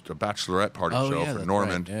bachelorette party Oh, show yeah, for that's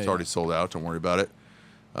Norman. right. Yeah, It's yeah. already sold out. Don't worry about it.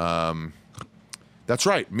 That's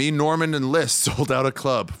right. Me, Norman, and Liz sold out a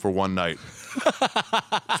club for one night.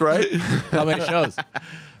 That's right. How many shows?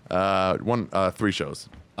 3 shows.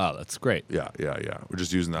 Oh, that's great. Yeah. We're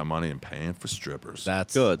just using that money and paying for strippers.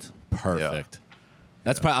 That's Good. perfect.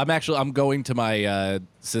 That's I'm going to my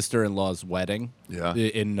sister-in-law's wedding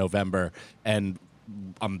in November, and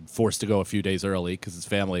I'm forced to go a few days early because it's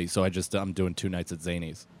family. So I'm doing 2 nights at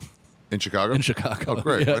Zany's In Chicago? in Chicago. Oh,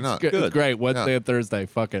 great. Yeah, Why not? It's great. Wednesday and Thursday.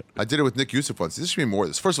 Fuck it. I did it with Nick Yusuf once. This should be more of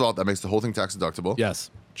this. First of all, that makes the whole thing tax deductible. Yes.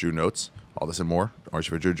 Jew notes. All this and more. Ari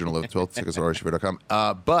Shaffir, June 11th, 12th. Tickets at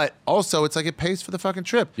arishafir.com. But also, it's like it pays for the fucking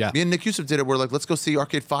trip. Yeah. Me and Nick Yusuf did it. We're like, let's go see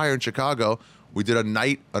Arcade Fire in Chicago. We did an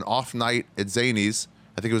off night at Zany's.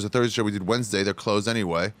 I think it was a Thursday show. We did Wednesday. They're closed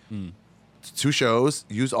anyway. 2 shows.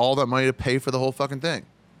 Use all that money to pay for the whole fucking thing.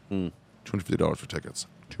 $250 for tickets.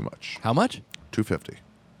 Too much. How much? $250.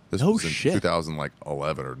 This No was in shit.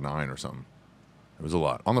 2011 or 9 or something. It was a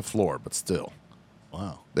lot on the floor, but still,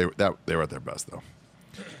 Wow. they were at their best though.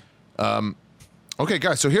 Okay,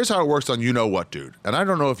 guys. So here's how it works on You Know What, Dude. And I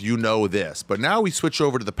don't know if you know this, but now we switch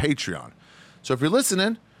over to the Patreon. So if you're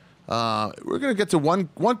listening, we're gonna get to one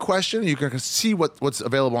question. And you can see what's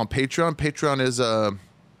available on Patreon. Patreon is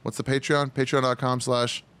what's the Patreon? Patreon.com/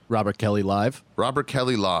 Robert Kelly Live Robert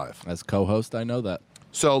Kelly Live. as co-host. I know that.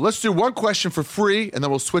 So let's do one question for free, and then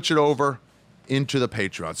we'll switch it over into the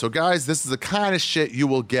Patreon. So, guys, this is the kind of shit you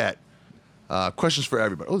will get. Questions for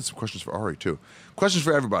everybody. Oh, there's some questions for Ari, too. Questions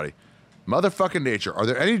for everybody. Motherfucking nature. Are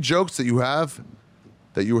there any jokes that you have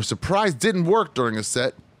that you were surprised didn't work during a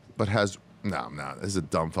set, but has... No, this is a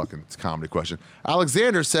dumb fucking comedy question.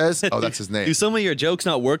 Alexander says... Oh, that's his name. Do some of your jokes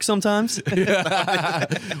not work sometimes?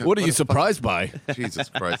 What are you surprised by? Jesus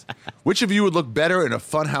Christ. Which of you would look better in a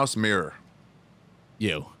funhouse mirror?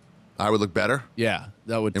 You. I would look better? Yeah,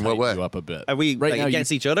 that would In what tighten way? you up a bit. Are we right like, now?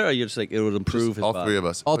 against each other, or you're just like it would improve his All body? 3 of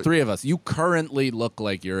us. All 3 of us. You currently look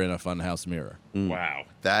like you're in a funhouse mirror. Wow.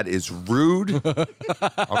 That is rude.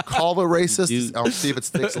 I'll call the racist. I'll see if it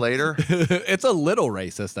sticks later. It's a little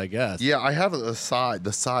racist, I guess. Yeah, I have the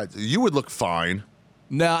side. You would look fine.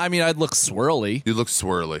 No, I mean I'd look swirly. You look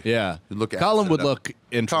swirly. Yeah. You look. Colin would acid. look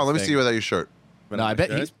interesting. Colin, let me see you without your shirt. No, I bet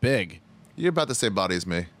he's big. You're about the same body as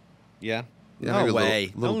me. Yeah. Yeah, No maybe a little-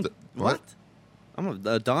 way. little Don't- di- what? I'm an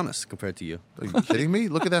Adonis compared to you. Are you kidding me?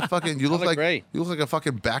 Look at that fucking. You look look like great. you look like a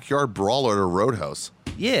fucking backyard brawler at a roadhouse.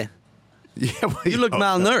 Yeah. Yeah, well, You look know,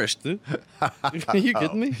 malnourished, dude. Are you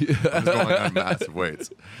kidding me? I'm going on massive weights,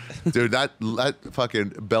 dude. That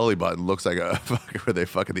fucking belly button looks like a fucking where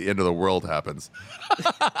the end of the world happens.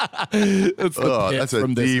 It's the Ugh, pit that's a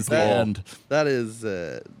from deep this hole. band. That is,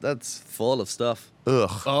 that's full of stuff. Ugh.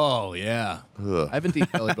 Oh yeah. Ugh. I have a deep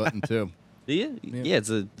belly button too. Do you? Yeah, it's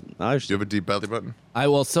a Irish. Do you have a deep belly button? I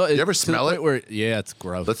will. So You ever smell it? Yeah, it's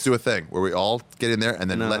gross. Let's do a thing where we all get in there and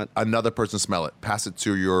then No, let another person smell it. Pass it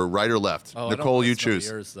to your right or left. Oh, I don't Nicole, wanna you smell choose.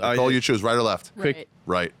 yours, though. Nicole, Oh, yeah. you choose right or left. Right.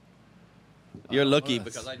 Right. You're lucky yes.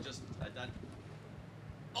 because I just.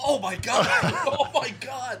 Oh my god! Oh my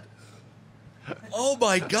god! Oh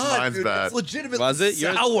my god! Mine's dude, bad. It's legitimately Was it?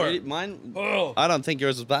 Yours, sour. mine. Oh. I don't think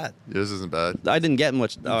yours was bad. Yours isn't bad. I didn't get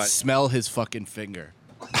much. All right. Smell his fucking finger.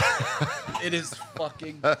 It is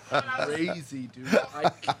fucking crazy, dude. I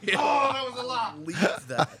can't That was a lot. believe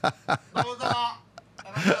that. That was a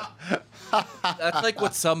lot. That's like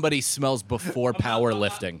what somebody smells before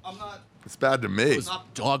powerlifting. I'm not. It's bad to me.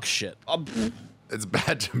 Dog shit. It's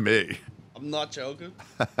bad to me. I'm not joking.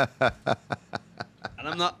 And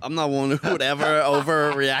I'm not one who would ever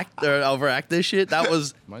overreact or overact this shit. That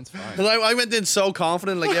was Mine's fine. because I went in so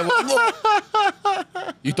confident, like yeah,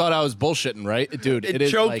 well, You thought I was bullshitting, right, dude? it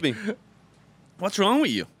is choked like- me. What's wrong with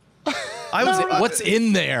you? I was. What's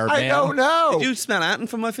in there, man? I don't know. Did you smell Anton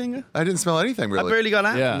from my finger? I didn't smell anything really. I barely got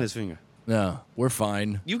Anton Yeah. from his finger. No, we're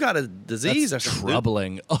fine. You got a disease That's or something. dude.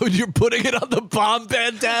 troubling. Oh, you're putting it on the bomb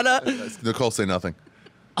bandana? Nicole, say nothing.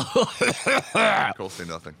 Nicole, say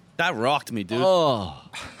nothing. That rocked me, dude. Oh,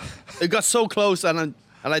 It got so close, and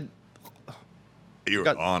I You were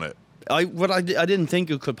Got- on it. I didn't think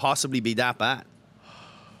it could possibly be that bad.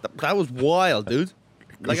 That was wild, dude.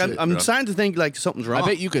 Like shit, I'm bro. starting to think like something's wrong. I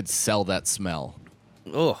bet you could sell that smell.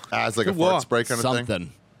 Oh, As like a good fart walk. spray kind of thing.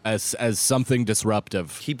 Something as something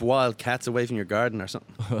disruptive. Keep wild cats away from your garden or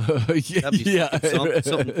something. yeah, That'd be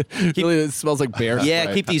something. Really, it smells like bear Yeah,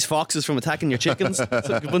 spray. keep these foxes from attacking your chickens. It's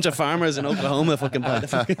like a bunch of farmers in Oklahoma fucking buy the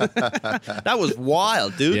fucking. That was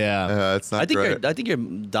wild, dude. Yeah. It's not I think great. you're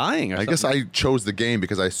dying. Or I guess something. I chose the game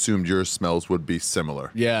because I assumed your smells would be similar.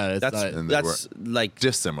 Yeah, it's That's not- And they that's like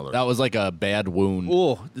Dissimilar. that was like a bad wound.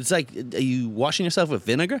 oh, it's like are you washing yourself with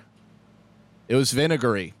vinegar? It was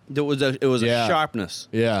vinegary. It was a Yeah. sharpness.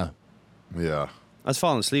 Yeah. Yeah. I was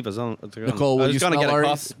falling asleep. Nicole, I will was you gonna smell get a Ari's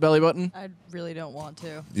coffee. belly button? I really don't want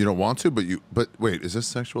to. You don't want to, but wait, is this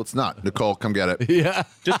sexual? It's not. Nicole, come get it. Yeah.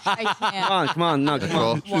 I can't. Come on, no, come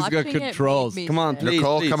Nicole. on. She's got Watching it controls. made me Come on, sick. please.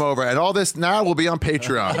 Nicole, come over. And all this now will be on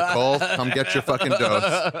Patreon. Nicole, come get your fucking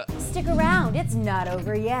dose. Stick around, it's not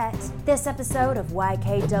over yet. This episode of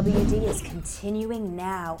YKWD is continuing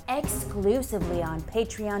now, exclusively on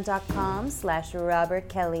patreon.com/Robert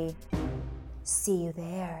Kelly. See you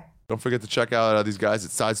there. Don't forget to check out these guys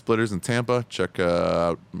at Side Splitters in Tampa. Check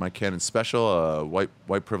out Mike Cannon's special, White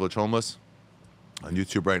Privilege Homeless, on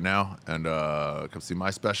YouTube right now. And come see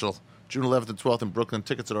my special, June 11th and 12th in Brooklyn.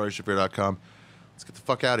 Tickets at arishafir.com. Let's get the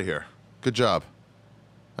fuck out of here. Good job.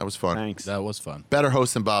 That was fun. Thanks. That was fun. Better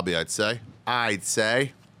host than Bobby, I'd say.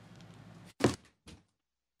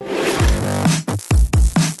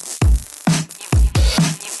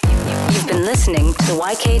 You've been listening to the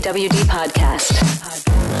YKWD podcast.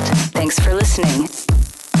 Thanks for listening.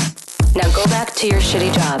 Now go back to your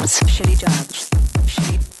shitty jobs. Shitty jobs.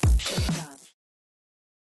 Shitty